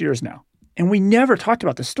for 6 years now. And we never talked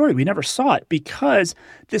about the story. We never saw it because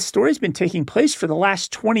this story's been taking place for the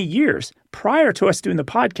last 20 years prior to us doing the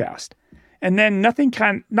podcast. And then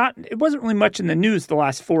it wasn't really much in the news the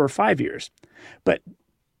last 4 or 5 years. But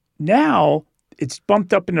now it's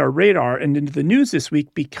bumped up into our radar and into the news this week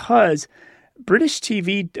because British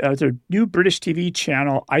TV, their new British TV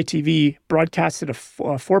channel, ITV, broadcasted a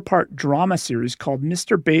 4-part drama series called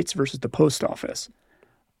Mr. Bates versus the Post Office.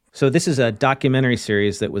 So this is a documentary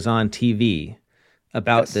series that was on TV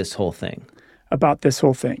about this whole thing. About this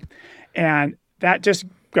whole thing. And that just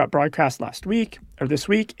got broadcast this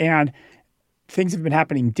week, and things have been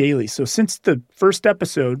happening daily. So since the first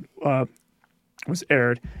episode was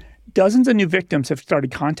aired, dozens of new victims have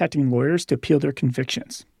started contacting lawyers to appeal their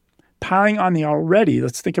convictions. Piling on the already,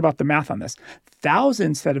 let's think about the math on this,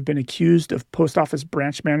 thousands that have been accused of post office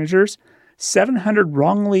branch managers, 700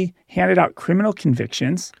 wrongly handed out criminal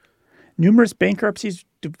convictions, numerous bankruptcies,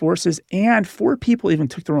 divorces, and 4 people even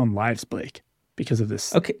took their own lives, Blake, because of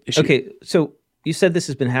this issue. Okay, so you said this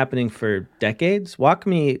has been happening for decades.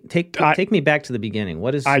 Take me back to the beginning.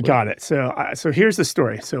 Got it. So here's the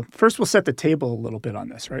story. So first we'll set the table a little bit on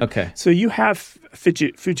this, right? Okay. So you have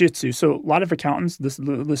Fujitsu. So a lot of accountants,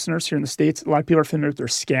 listeners here in the States, a lot of people are familiar with their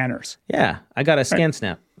scanners. Yeah, I got a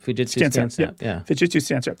ScanSnap. Fujitsu ScanSnap. Yeah. Fujitsu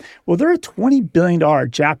ScanSnap. Well, they're a $20 billion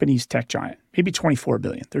Japanese tech giant, maybe $24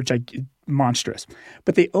 billion. They're monstrous.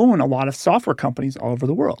 But they own a lot of software companies all over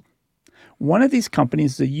the world. One of these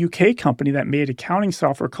companies is a UK company that made accounting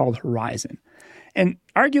software called Horizon. And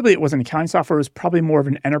arguably it wasn't accounting software. It was probably more of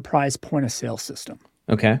an enterprise point-of-sale system.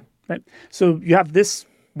 Okay. Right? So you have this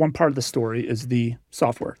one part of the story is the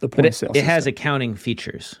software, the point-of-sale system. It has accounting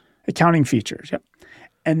features. Accounting features, yep.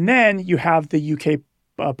 And then you have the UK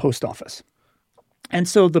post office. And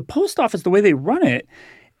so the post office, the way they run it,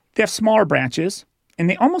 they have smaller branches, and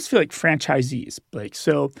they almost feel like franchisees, Blake.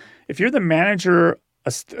 So if you're the manager,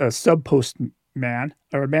 a sub-post man,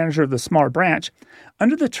 or a manager of the smaller branch,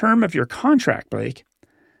 under the term of your contract, Blake,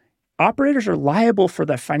 operators are liable for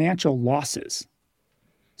the financial losses.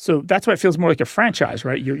 So that's why it feels more like a franchise,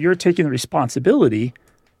 right? You're taking the responsibility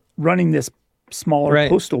running this smaller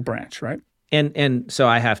postal branch, right? And so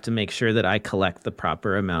I have to make sure that I collect the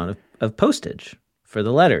proper amount of postage for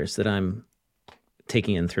the letters that I'm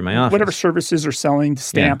taking in through my office. Whatever services are selling,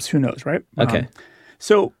 stamps, who knows, right? Okay.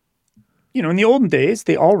 So, in the olden days,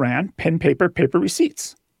 they all ran pen, paper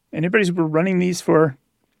receipts. And everybody's been running these for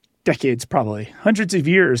decades, probably. Hundreds of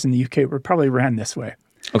years in the UK were probably ran this way.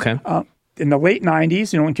 Okay. In the late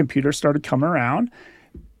 90s, when computers started coming around,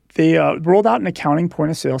 they rolled out an accounting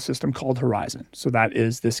point-of-sale system called Horizon. So that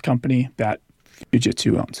is this company that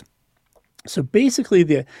Fujitsu owns. So basically,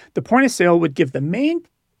 the point-of-sale would give the main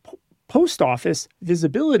post office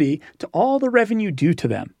visibility to all the revenue due to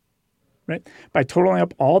them, right? By totaling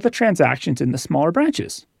up all the transactions in the smaller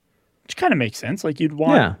branches, which kind of makes sense. Like you'd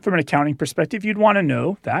want, from an accounting perspective, you'd want to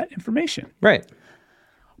know that information. Right.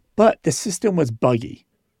 But the system was buggy.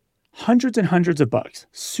 Hundreds and hundreds of bugs.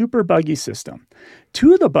 Super buggy system.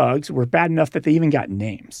 2 of the bugs were bad enough that they even got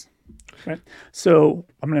names. Right? So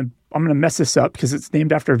I'm gonna mess this up because it's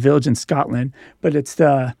named after a village in Scotland, but it's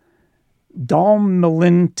the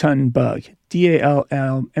Dalmelinton bug.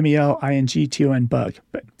 Dalmelington bug.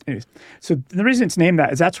 But anyways, so the reason it's named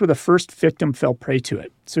that is that's where the first victim fell prey to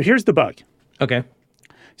it. So here's the bug. Okay.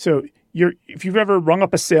 So if you've ever rung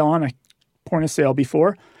up a sale on a point of sale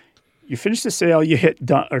before, you finish the sale, you hit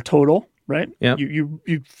done or total, right? Yeah. You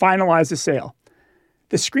finalize the sale.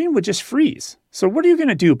 The screen would just freeze. So what are you going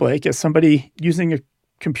to do, Blake, as somebody using a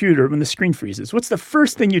computer when the screen freezes? What's the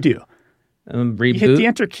first thing you do? Reboot. You hit the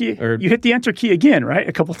enter key. You hit the enter key again, right?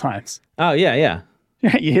 A couple times. Oh, yeah.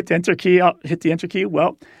 Yeah, you hit the enter key. Hit the enter key.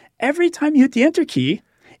 Well, every time you hit the enter key,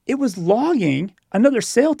 it was logging another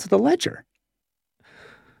sale to the ledger.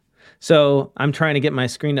 So I'm trying to get my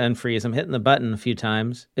screen to unfreeze. I'm hitting the button a few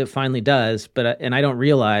times. It finally does, and I don't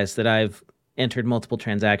realize that I've entered multiple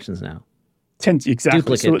transactions now. Exactly.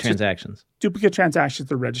 Duplicate transactions. Duplicate transactions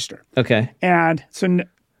to register. Okay. And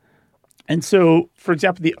so, for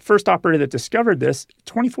example, the first operator that discovered this,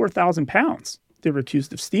 24,000 pounds they were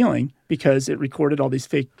accused of stealing because it recorded all these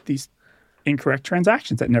incorrect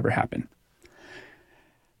transactions that never happened.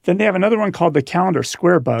 Then they have another one called the calendar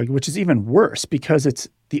square bug, which is even worse because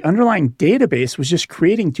the underlying database was just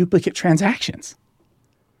creating duplicate transactions.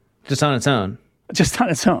 Just on its own? Just on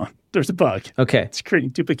its own. There's a bug. Okay. It's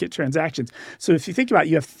creating duplicate transactions. So if you think about it,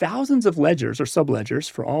 you have thousands of ledgers or sub-ledgers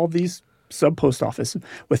for all of these sub-post office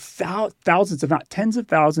with thousands, if not tens of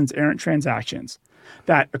thousands, errant transactions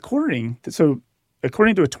that according to a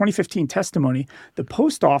 2015 testimony, the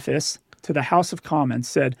post office to the House of Commons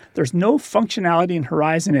said there's no functionality in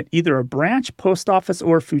Horizon at either a branch, post office,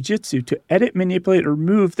 or Fujitsu to edit, manipulate, or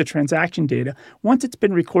remove the transaction data once it's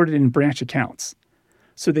been recorded in branch accounts.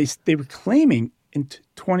 So they were claiming in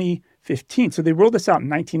 2015. So they rolled this out in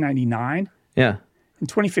 1999. Yeah. In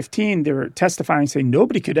 2015, they were testifying saying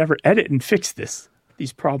nobody could ever edit and fix these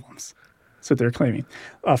problems. So they're claiming.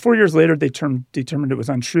 4 years later, they determined it was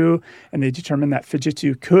untrue, and they determined that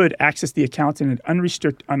Fujitsu could access the accounts in an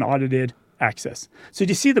unrestricted, unaudited access. So do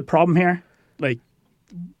you see the problem here? Like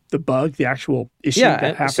the bug, the actual issue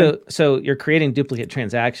that happened? So you're creating duplicate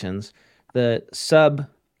transactions. The sub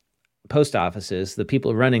post offices, the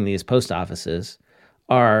people running these post offices,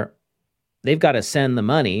 they've got to send the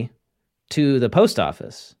money to the post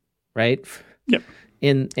office, right? Yep.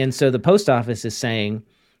 And so the post office is saying,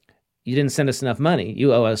 you didn't send us enough money.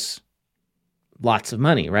 You owe us lots of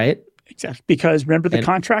money, right? Exactly. Because remember the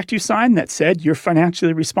contract you signed that said you're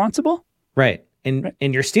financially responsible? Right. And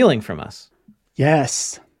you're stealing from us.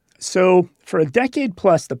 Yes. So for a decade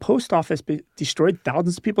plus, the post office destroyed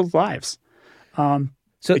thousands of people's lives.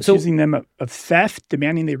 Accusing them of theft,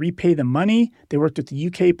 demanding they repay the money. They worked with the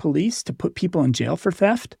UK police to put people in jail for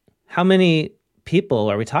theft. How many people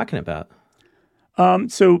are we talking about?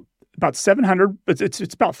 So about 700, but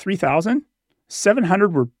it's about 3,000.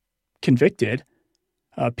 700 were convicted.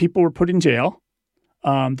 People were put in jail.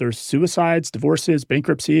 There's suicides, divorces,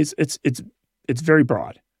 bankruptcies. It's very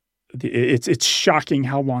broad. It's shocking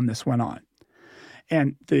how long this went on.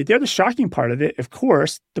 And the other shocking part of it, of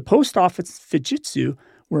course, the post office Fujitsu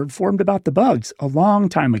were informed about the bugs a long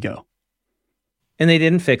time ago. And they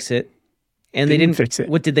didn't fix it. And they didn't fix it.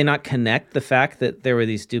 What, did they not connect the fact that there were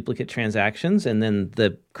these duplicate transactions and then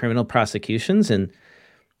the criminal prosecutions? And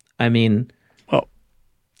I mean, well,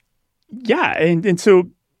 yeah. And so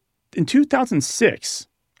in 2006,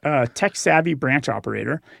 a tech-savvy branch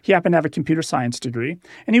operator, he happened to have a computer science degree,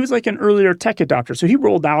 and he was like an earlier tech adopter. So he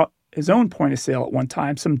rolled out his own point of sale at one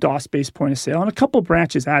time, some DOS-based point of sale, and a couple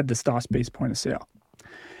branches had this DOS-based point of sale.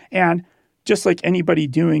 And just like anybody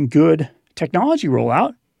doing good technology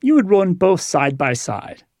rollout, you would run both side by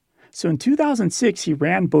side. So in 2006, he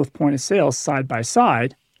ran both point of sales side by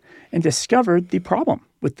side and discovered the problem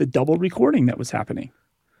with the double recording that was happening.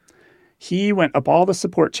 He went up all the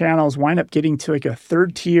support channels, wind up getting to like a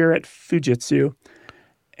third tier at Fujitsu,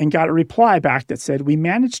 and got a reply back that said, "We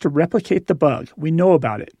managed to replicate the bug. We know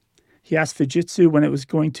about it." He asked Fujitsu when it was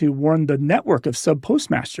going to warn the network of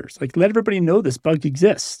sub-postmasters, like let everybody know this bug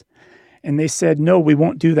exists. And they said, "No, we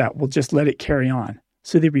won't do that. We'll just let it carry on."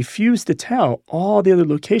 So they refused to tell all the other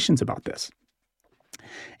locations about this.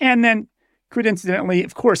 And then, coincidentally,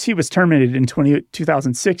 of course, he was terminated in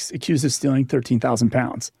 2006, accused of stealing 13,000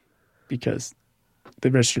 pounds because the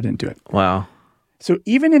register didn't do it. Wow. So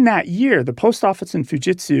even in that year, the post office and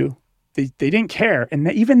Fujitsu, they didn't care.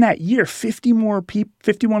 And even that year,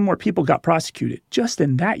 51 more people got prosecuted just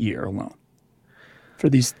in that year alone for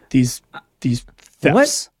these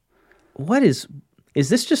thefts. What is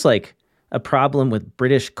this just like a problem with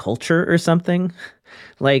British culture or something?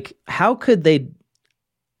 Like, how could the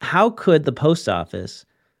post office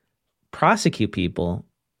prosecute people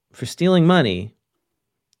for stealing money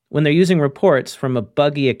when they're using reports from a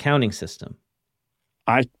buggy accounting system?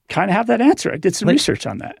 I kind of have that answer. I did some research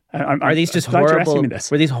on that. Are these just horrible?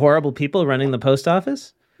 Were these horrible people running the post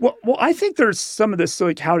office? Well, I think there's some of this, so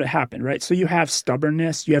like how it happened, right? So you have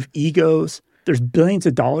stubbornness, you have egos, there's billions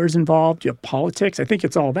of dollars involved, you have politics. I think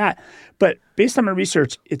it's all that. But based on my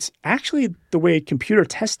research, it's actually the way computer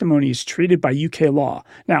testimony is treated by UK law.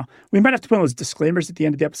 Now, we might have to put those disclaimers at the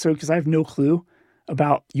end of the episode because I have no clue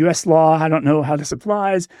about US law. I don't know how this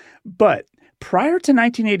applies. But prior to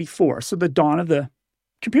 1984, so the dawn of the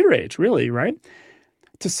computer age, really, right?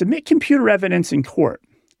 To submit computer evidence in court,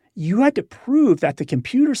 you had to prove that the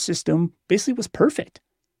computer system basically was perfect.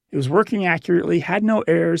 It was working accurately, had no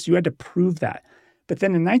errors. You had to prove that. But then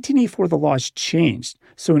in 1984, the laws changed.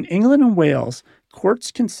 So in England and Wales,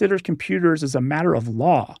 courts consider computers as a matter of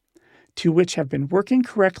law, to which have been working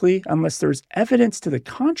correctly unless there's evidence to the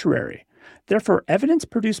contrary. Therefore, evidence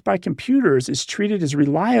produced by computers is treated as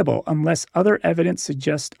reliable unless other evidence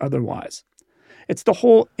suggests otherwise. It's the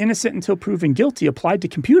whole innocent until proven guilty applied to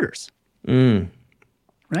computers.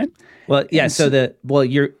 Right? Well, yeah.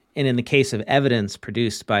 And in the case of evidence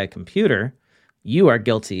produced by a computer, you are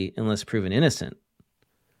guilty unless proven innocent.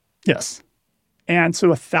 Yes. And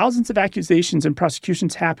so thousands of accusations and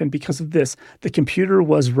prosecutions happened because of this, the computer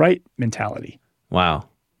was right mentality. Wow.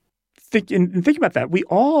 Think about that. We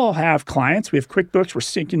all have clients. We have QuickBooks. We're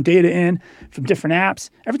syncing data in from different apps.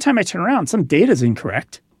 Every time I turn around, some data is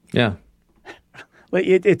incorrect. Yeah. Like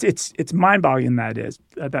it's mind-boggling that it is.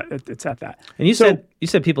 That it's at that. And you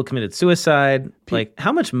said people committed suicide. Like,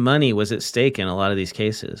 how much money was at stake in a lot of these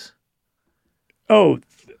cases? Oh,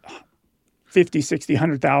 50, 60,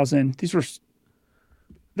 100,000. These were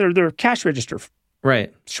they're cash register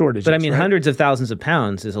shortages. But I mean, hundreds of thousands of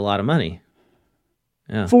pounds is a lot of money.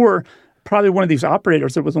 Yeah. For probably one of these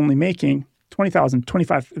operators that was only making 20,000,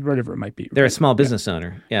 25, whatever it might be. They're a small business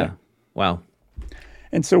owner. Yeah. Wow.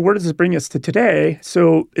 And so where does this bring us to today?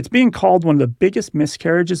 So it's being called one of the biggest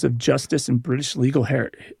miscarriages of justice in British legal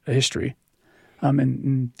history.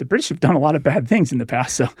 And the British have done a lot of bad things in the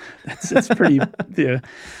past, so that's pretty.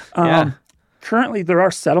 Currently, there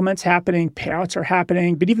are settlements happening, payouts are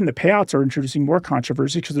happening, but even the payouts are introducing more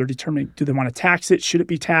controversy because they're determining, do they want to tax it? Should it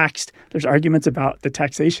be taxed? There's arguments about the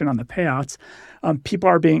taxation on the payouts. People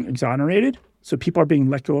are being exonerated, so people are being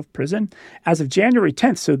let go of prison. As of January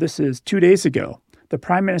 10th, so this is 2 days ago, the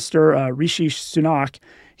Prime Minister, Rishi Sunak,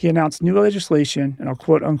 he announced new legislation, and I'll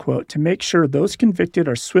quote unquote, to make sure those convicted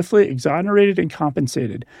are swiftly exonerated and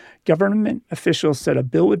compensated. Government officials said a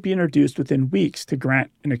bill would be introduced within weeks to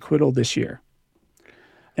grant an acquittal this year.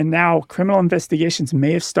 And now criminal investigations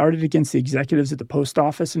may have started against the executives at the post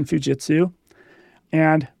office in Fujitsu.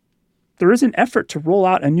 And there is an effort to roll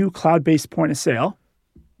out a new cloud-based point of sale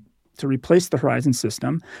to replace the Horizon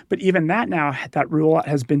system. But even that now, that rollout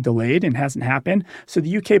has been delayed and hasn't happened. So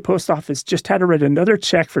the UK post office just had to write another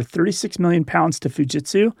check for £36 million to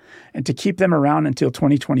Fujitsu and to keep them around until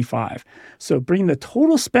 2025. So bringing the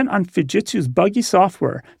total spent on Fujitsu's buggy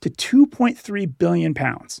software to £2.3 billion.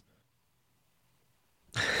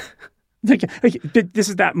 Like this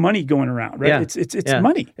is that money going around, right? Yeah. It's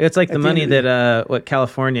money. It's like the money that what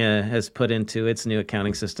California has put into its new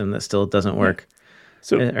accounting system that still doesn't work.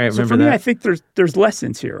 So, so for me, I think there's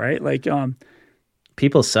lessons here, right? Like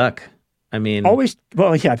people suck. I mean, always.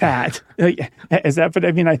 Well, yeah, that is that. But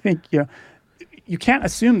I mean, I think you can't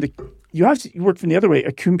assume that you have to work from the other way.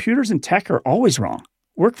 Computers and tech are always wrong.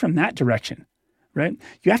 Work from that direction, right?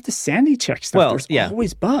 You have to sanity check stuff. Well, there's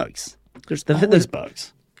always bugs. There's always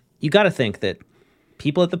bugs. You got to think that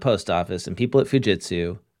people at the post office and people at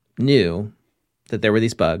Fujitsu knew that there were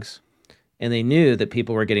these bugs, and they knew that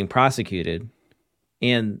people were getting prosecuted,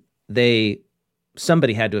 and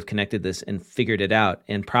somebody had to have connected this and figured it out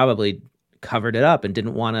and probably covered it up and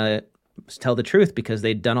didn't want to tell the truth because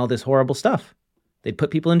they'd done all this horrible stuff. They'd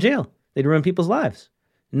put people in jail. They'd ruin people's lives.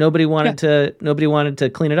 Nobody wanted to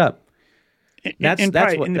clean it up.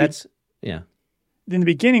 In the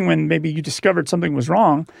beginning, when maybe you discovered something was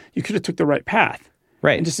wrong, you could have took the right path.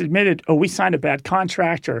 Right. And just admitted, we signed a bad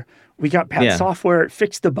contract or we got bad software, it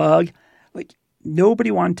fixed the bug. Like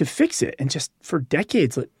nobody wanted to fix it. And just for a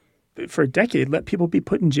decade, let people be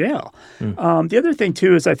put in jail. The other thing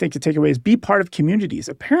too is I think the takeaway is be part of communities.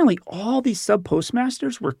 Apparently all these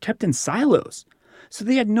sub-postmasters were kept in silos. So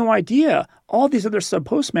they had no idea all these other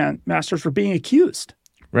sub-postmasters were being accused.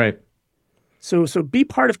 Right. So be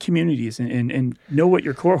part of communities and know what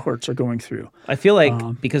your cohorts are going through. I feel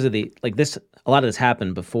like because of a lot of this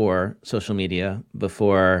happened before social media,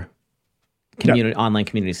 before online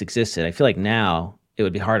communities existed. I feel like now it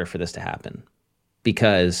would be harder for this to happen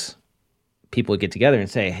because people would get together and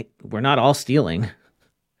say, hey, we're not all stealing.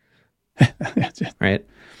 Right?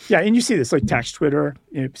 Yeah, and you see this like tax Twitter.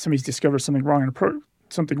 If somebody's discovered something wrong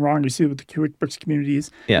you see it with the QuickBooks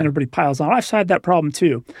communities, and everybody piles on. I've had that problem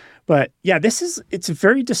too. But yeah, it's a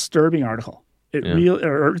very disturbing article. It's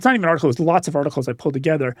not even an article, it's lots of articles I pulled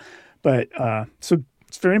together. But so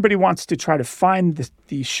for anybody who wants to try to find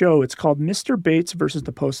the show, it's called Mr. Bates versus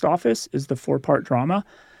the Post Office is the 4-part drama.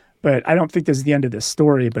 But I don't think this is the end of this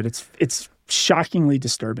story, but it's shockingly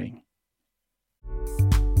disturbing.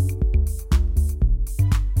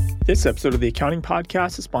 This episode of the Accounting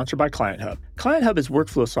Podcast is sponsored by Client Hub. Client Hub is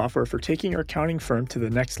workflow software for taking your accounting firm to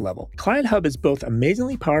the next level. Client Hub is both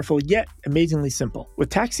amazingly powerful yet amazingly simple.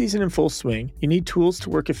 With tax season in full swing, you need tools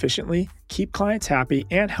to work efficiently, keep clients happy,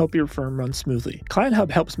 and help your firm run smoothly. Client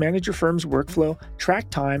Hub helps manage your firm's workflow,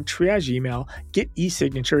 track time, triage email, get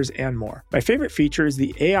e-signatures, and more. My favorite feature is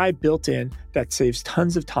the AI built in that saves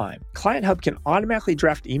tons of time. Client Hub can automatically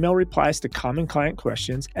draft email replies to common client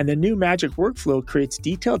questions, and the new Magic Workflow creates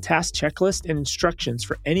detailed task checklists and instructions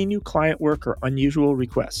for any new client work or unusual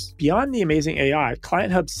requests. Beyond the amazing AI,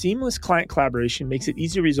 Client Hub's seamless client collaboration makes it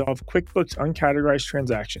easy to resolve QuickBooks uncategorized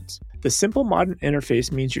transactions. The simple modern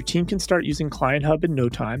interface means your team can start using Client Hub in no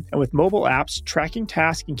time, and with mobile apps, tracking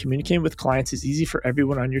tasks and communicating with clients is easy for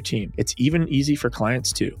everyone on your team. It's even easy for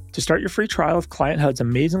clients too. To start your free trial of Client Hub's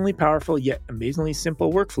amazingly powerful yet amazingly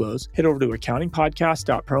simple workflows, head over to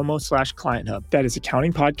accountingpodcast.promo/clienthub. That is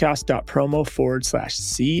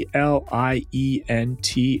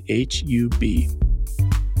accountingpodcast.promo/CLIENTHUB.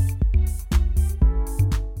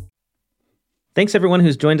 Thanks, everyone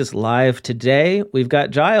who's joined us live today. We've got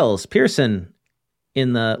Giles Pearson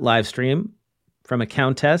in the live stream from a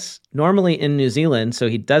Countess, normally in New Zealand, so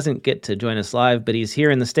he doesn't get to join us live, but he's here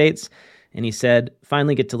in the States, and he said,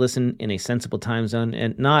 finally get to listen in a sensible time zone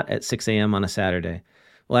and not at 6 a.m. on a Saturday.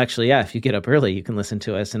 Well, actually, yeah, if you get up early, you can listen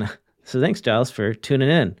to us. And so thanks, Giles, for tuning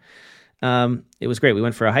in. It was great. We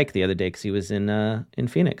went for a hike the other day because he was in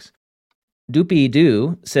Phoenix. Doopy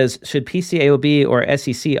Doo says, should PCAOB or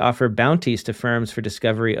SEC offer bounties to firms for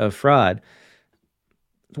discovery of fraud?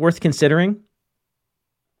 It's worth considering.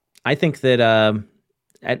 I think that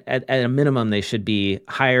at a minimum, they should be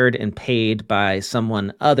hired and paid by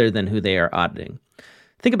someone other than who they are auditing.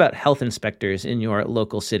 Think about health inspectors in your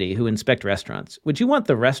local city who inspect restaurants. Would you want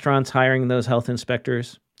the restaurants hiring those health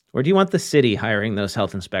inspectors? Or do you want the city hiring those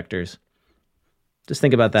health inspectors? Just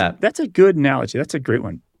think about that. That's a good analogy. That's a great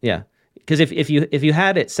one. Yeah. Because if you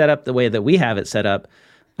had it set up the way that we have it set up,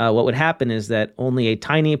 what would happen is that only a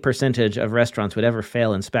tiny percentage of restaurants would ever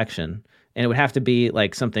fail inspection, and it would have to be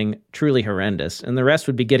like something truly horrendous, and the rest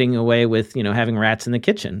would be getting away with having rats in the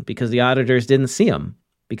kitchen because the auditors didn't see them,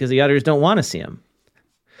 because the auditors don't want to see them.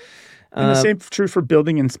 And the same true for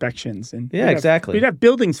building inspections. And yeah, exactly. We'd have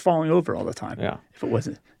buildings falling over all the time. Yeah. If we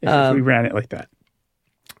ran it like that.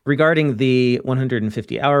 Regarding the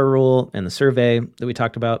 150-hour rule and the survey that we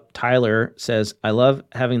talked about, Tyler says, I love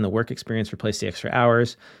having the work experience replace the extra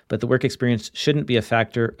hours, but the work experience shouldn't be a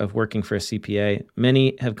factor of working for a CPA.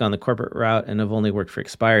 Many have gone the corporate route and have only worked for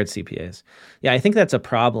expired CPAs. Yeah, I think that's a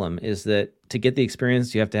problem, is that to get the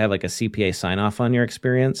experience, you have to have like a CPA sign-off on your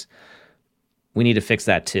experience. We need to fix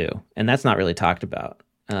that too. And that's not really talked about.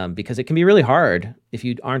 Because it can be really hard if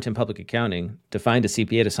you aren't in public accounting to find a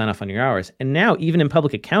CPA to sign off on your hours. And now even in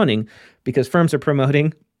public accounting, because firms are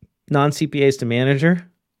promoting non-CPAs to manager,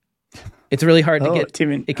 it's really hard to get.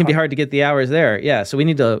 It can be hard to get the hours there. Yeah, so we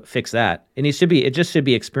need to fix that. And it just should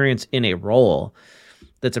be experience in a role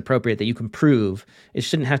that's appropriate that you can prove. It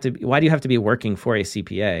shouldn't have to be, why do you have to be working for a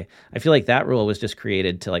CPA? I feel like that rule was just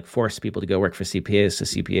created to like force people to go work for CPAs so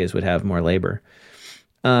CPAs would have more labor.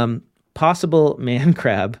 Possible Man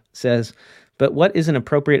Crab says, but what is an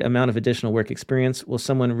appropriate amount of additional work experience? Will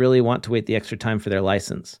someone really want to wait the extra time for their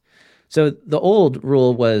license? So the old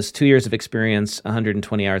rule was 2 years of experience,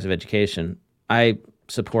 120 hours of education. I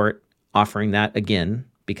support offering that again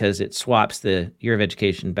because it swaps the year of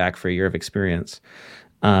education back for a year of experience.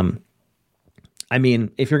 I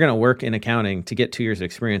mean, if you're going to work in accounting, to get 2 years of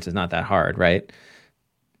experience is not that hard, right?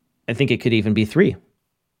 I think it could even be 3.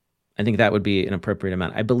 I think that would be an appropriate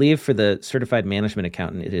amount. I believe for the certified management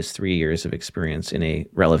accountant, it is 3 years of experience in a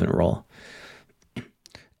relevant role.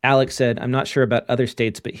 Alex said, I'm not sure about other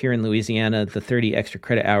states, but here in Louisiana, the 30 extra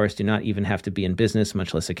credit hours do not even have to be in business,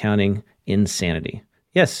 much less accounting. Insanity.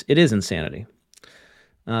 Yes, it is insanity.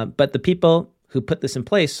 But the people who put this in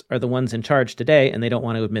place are the ones in charge today, and they don't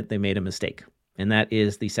want to admit they made a mistake. And that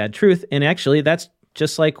is the sad truth. And actually, that's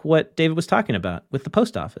just like what David was talking about with the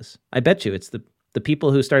post office. I bet you it's the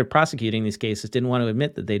people who started prosecuting these cases didn't want to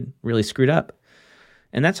admit that they'd really screwed up.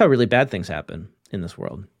 And that's how really bad things happen in this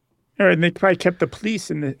world. And they probably kept the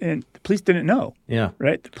police, and the police didn't know. Yeah.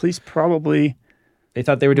 Right? The police probably... They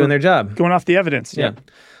thought they were doing their job. Going off the evidence. Yeah.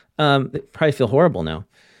 They probably feel horrible now.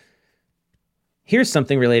 Here's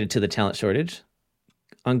something related to the talent shortage.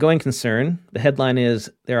 Ongoing concern. The headline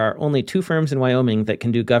is, there are only 2 firms in Wyoming that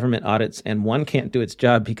can do government audits, and one can't do its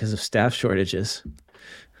job because of staff shortages.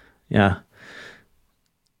 Yeah.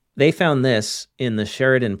 They found this in the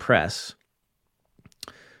Sheridan Press.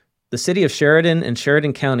 The city of Sheridan and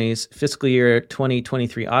Sheridan County's fiscal year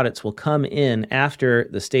 2023 audits will come in after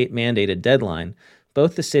the state mandated deadline.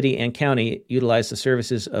 Both the city and county utilize the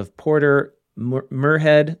services of Porter,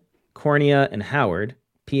 Murhead, Cornea, and Howard,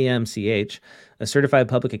 PMCH, a certified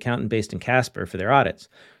public accountant based in Casper, for their audits.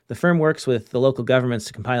 The firm works with the local governments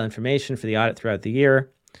to compile information for the audit throughout the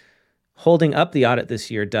year. Holding up the audit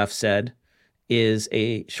this year, Duff said, is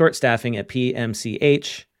a short staffing at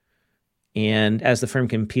PMCH, and as the firm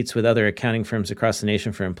competes with other accounting firms across the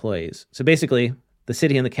nation for employees. So basically, the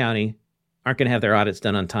city and the county aren't going to have their audits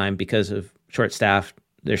done on time because of short-staffed.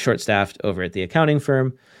 They're short-staffed over at the accounting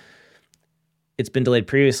firm. It's been delayed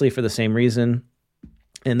previously for the same reason,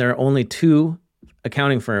 and there are only 2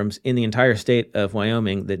 accounting firms in the entire state of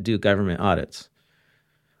Wyoming that do government audits.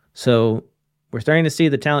 So we're starting to see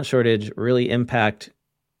the talent shortage really impact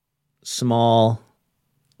small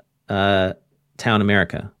town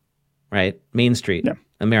America, right? Main Street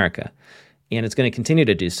America. And it's going to continue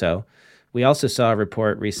to do so. We also saw a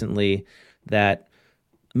report recently that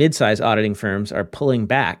mid-size auditing firms are pulling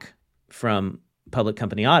back from public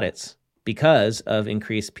company audits because of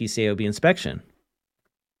increased PCAOB inspection.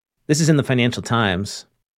 This is in the Financial Times.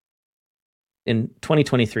 In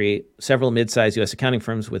 2023, several mid-sized U.S. accounting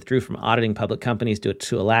firms withdrew from auditing public companies due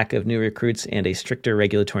to a lack of new recruits and a stricter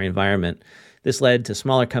regulatory environment. This led to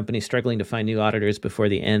smaller companies struggling to find new auditors before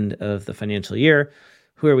the end of the financial year.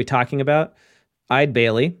 Who are we talking about? Eide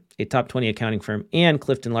Bailly, a top 20 accounting firm, and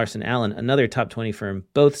Clifton Larson Allen, another top 20 firm,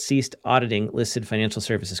 both ceased auditing listed financial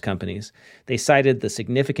services companies. They cited the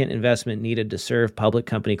significant investment needed to serve public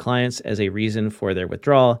company clients as a reason for their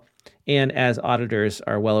withdrawal. And as auditors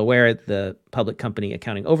are well aware, the Public Company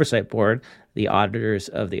Accounting Oversight Board, the auditors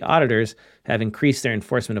of the auditors, have increased their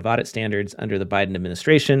enforcement of audit standards under the Biden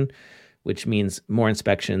administration, which means more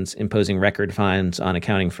inspections, imposing record fines on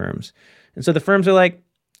accounting firms. And so the firms are like,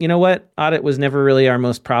 you know what? Audit was never really our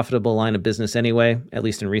most profitable line of business anyway, at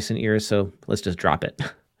least in recent years, so let's just drop it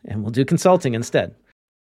and we'll do consulting instead.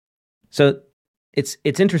 So it's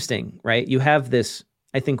interesting, right? You have this,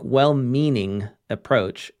 I think, well-meaning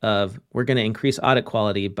approach of we're going to increase audit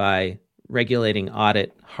quality by regulating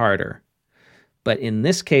audit harder. But in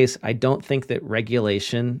this case, I don't think that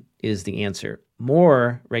regulation is the answer.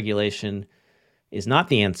 More regulation is not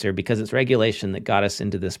the answer because it's regulation that got us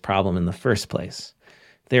into this problem in the first place.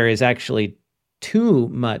 There is actually too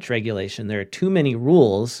much regulation. There are too many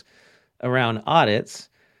rules around audits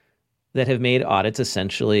that have made audits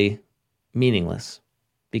essentially meaningless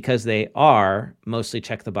because they are mostly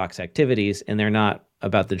check-the-box activities and they're not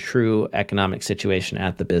about the true economic situation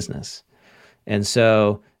at the business. And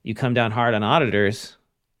so you come down hard on auditors,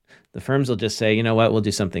 the firms will just say, you know what, we'll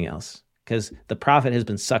do something else because the profit has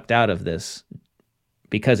been sucked out of this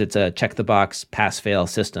because it's a check-the-box, pass-fail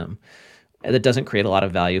system that doesn't create a lot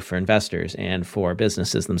of value for investors and for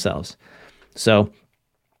businesses themselves. So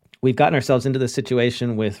we've gotten ourselves into this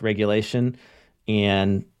situation with regulation.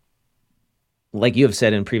 And like you have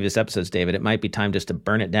said in previous episodes, David, it might be time just to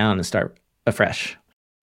burn it down and start afresh.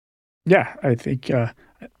 Yeah, I think, I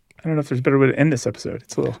don't know if there's a better way to end this episode.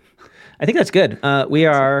 I think that's good. We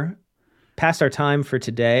are past our time for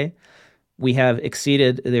today. We have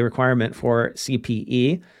exceeded the requirement for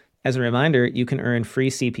CPE. As a reminder, you can earn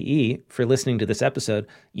free CPE for listening to this episode.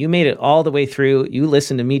 You made it all the way through. You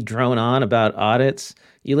listened to me drone on about audits.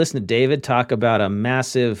 You listened to David talk about a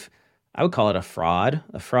massive, I would call it a fraud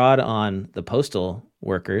on the postal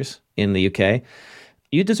workers in the UK.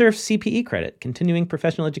 You deserve CPE credit, continuing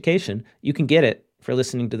professional education. You can get it for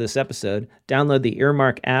listening to this episode. Download the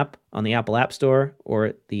Earmark app on the Apple App Store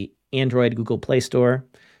or the Android Google Play Store.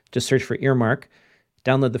 Just search for Earmark.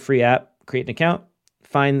 Download the free app, create an account.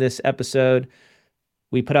 Find this episode.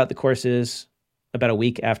 We put out the courses about a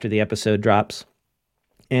week after the episode drops.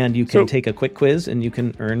 And you can take a quick quiz and you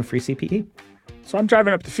can earn free CPE. So I'm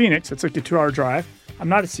driving up to Phoenix. It's like a 2-hour drive. I'm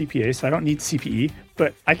not a CPA, so I don't need CPE.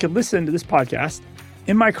 But I could listen to this podcast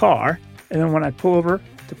in my car. And then when I pull over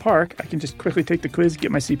to park, I can just quickly take the quiz,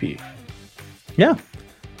 get my CPE. Yeah,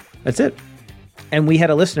 that's it. And we had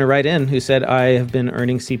a listener write in who said, I have been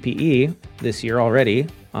earning CPE this year already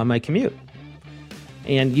on my commute.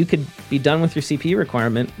 And you could be done with your CPE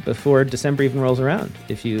requirement before December even rolls around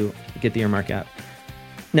if you get the Earmark app.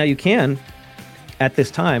 Now you can, at this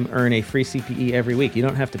time, earn a free CPE every week. You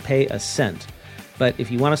don't have to pay a cent. But if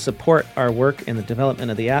you want to support our work in the development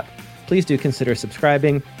of the app, please do consider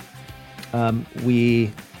subscribing.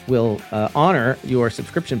 We will honor your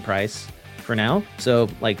subscription price for now. So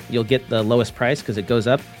you'll get the lowest price because it goes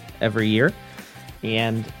up every year.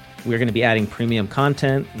 And we're going to be adding premium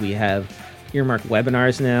content. We have Earmark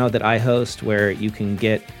webinars now that I host where you can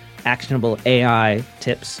get actionable AI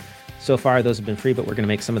tips. So far, those have been free, but we're going to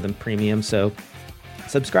make some of them premium. So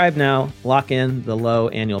subscribe now, lock in the low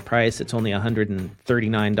annual price. It's only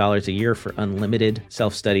 $139 a year for unlimited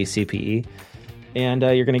self-study CPE. And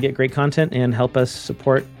you're going to get great content and help us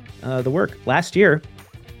support the work. Last year,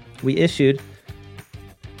 we issued,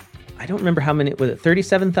 I don't remember how many, was it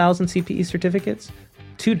 37,000 CPE certificates?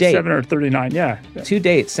 To date. 7 or 39, yeah. To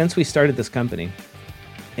date, since we started this company,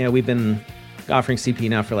 we've been offering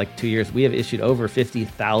CPE now for like 2 years. We have issued over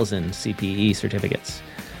 50,000 CPE certificates.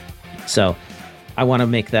 So I want to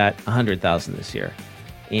make that 100,000 this year.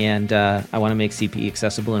 And I want to make CPE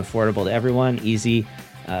accessible and affordable to everyone, easy,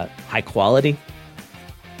 high quality.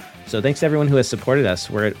 So thanks to everyone who has supported us.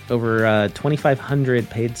 We're at over 2,500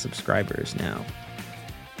 paid subscribers now.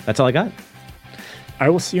 That's all I got. I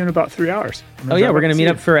will see you in about 3 hours. Oh yeah, we're going to meet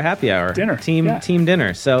up for a happy hour. Dinner. Team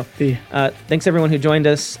dinner. So thanks everyone who joined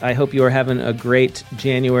us. I hope you are having a great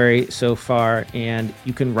January so far. And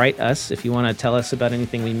you can write us if you want to tell us about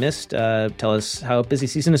anything we missed. Tell us how busy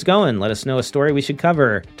season is going. Let us know a story we should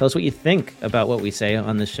cover. Tell us what you think about what we say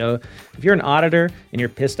on this show. If you're an auditor and you're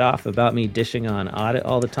pissed off about me dishing on audit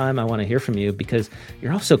all the time, I want to hear from you because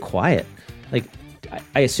you're all so quiet. Like,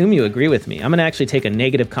 I assume you agree with me. I'm going to actually take a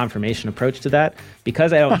negative confirmation approach to that.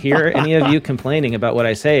 Because I don't hear any of you complaining about what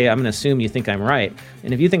I say, I'm going to assume you think I'm right.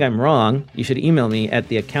 And if you think I'm wrong, you should email me at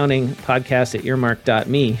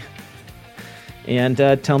theaccountingpodcast@earmark.me and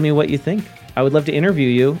tell me what you think. I would love to interview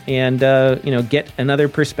you and get another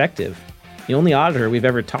perspective. The only auditor we've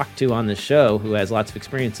ever talked to on this show who has lots of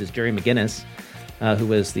experience is Jerry McGinnis, who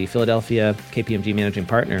was the Philadelphia KPMG managing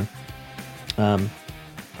partner. I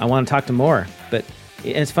want to talk to more, but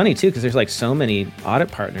it's funny too because there's like so many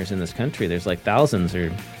audit partners in this country. There's like thousands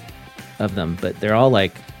of them, but they're all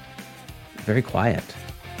like very quiet.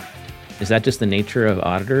 Is that just the nature of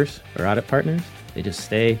auditors or audit partners? They just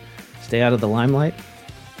stay out of the limelight.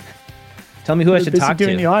 Tell me who I should talk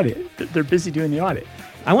to. They're busy doing the audit.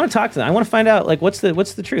 I want to talk to them. I want to find out like what's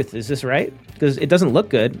the truth. Is this right? Because it doesn't look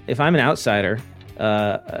good. If I'm an outsider,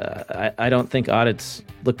 I don't think audits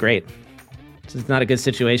look great. It's not a good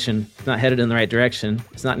situation. It's not headed in the right direction.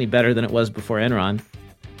 It's not any better than it was before Enron.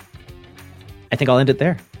 I think I'll end it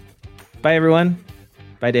there. Bye, everyone.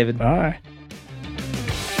 Bye, David. Bye.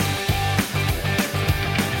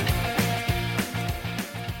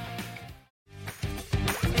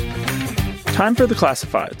 Time for the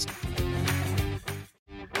classifieds.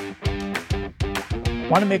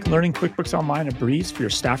 Want to make learning QuickBooks Online a breeze for your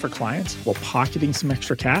staff or clients while pocketing some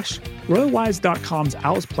extra cash? RoyalWise.com's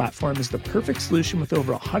OWLS platform is the perfect solution with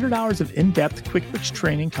over 100 hours of in-depth QuickBooks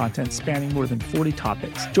training content spanning more than 40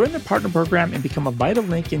 topics. Join the partner program and become a vital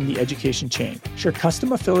link in the education chain. Share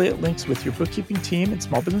custom affiliate links with your bookkeeping team and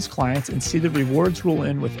small business clients and see the rewards roll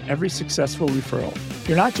in with every successful referral.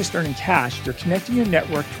 You're not just earning cash, you're connecting your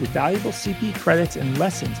network to valuable CPA credits and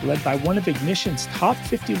lessons led by one of Ignition's top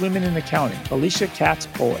 50 women in accounting, Alicia Katz-Pollock.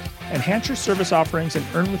 Enhance your service offerings and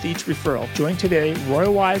earn with each referral. Join today,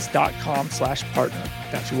 royalwise.com/partner.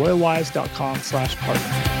 That's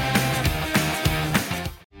royalwise.com/partner.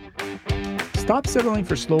 Stop settling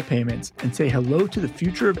for slow payments and say hello to the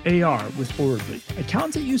future of AR with Forwardly.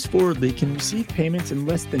 Accountants that use Forwardly can receive payments in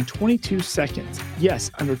less than 22 seconds. Yes,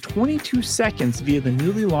 under 22 seconds via the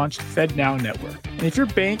newly launched FedNow network. And if your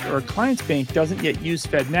bank or a client's bank doesn't yet use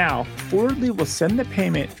FedNow, Forwardly will send the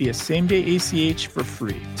payment via same-day ACH for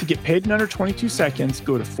free. To get paid in under 22 seconds,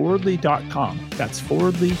 go to forwardly.com. That's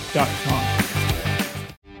forwardly.com.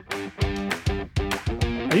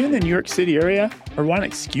 Are you in the New York City area or want an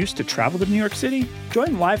excuse to travel to New York City?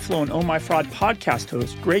 Join LiveFlow and Oh My Fraud podcast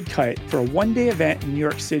host Greg Kite for a one-day event in New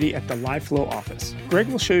York City at the LiveFlow office. Greg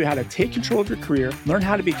will show you how to take control of your career, learn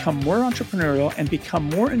how to become more entrepreneurial, and become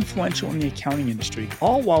more influential in the accounting industry,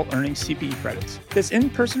 all while earning CPE credits. This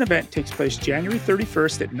in-person event takes place January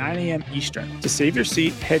 31st at 9 a.m. Eastern. To save your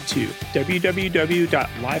seat, head to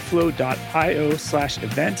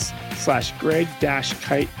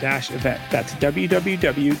www.liveflow.io/events/Greg-Kite-event. That's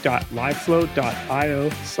www.liveflow.io/events/Greg-Kite-event.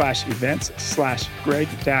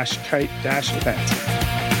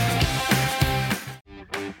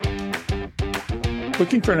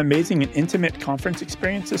 Looking for an amazing and intimate conference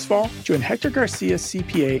experience this fall? Join Hector Garcia,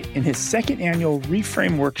 CPA, in his second annual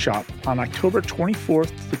Reframe Workshop on October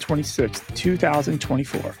 24th to 26th,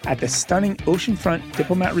 2024 at the stunning Oceanfront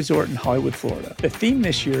Diplomat Resort in Hollywood, Florida. The theme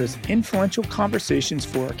this year is Influential Conversations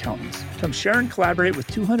for Accountants. Come share and collaborate with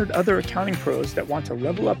 200 other accounting pros that want to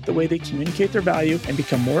level up the way they communicate their value and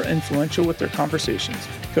become more influential with their conversations.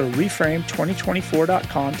 Go to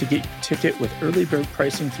reframe2024.com to get your ticket with early bird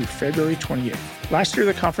pricing through February 28th. Last year,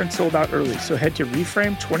 the conference sold out early, so head to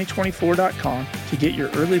reframe2024.com to get your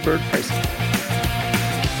early bird pricing.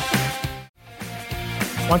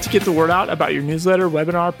 Want to get the word out about your newsletter,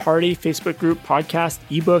 webinar, party, Facebook group, podcast,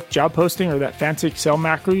 ebook, job posting, or that fancy Excel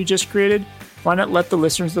macro you just created? Why not let the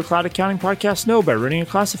listeners of the Cloud Accounting Podcast know by running a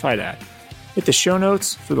classified ad? Hit the show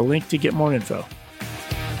notes for the link to get more info.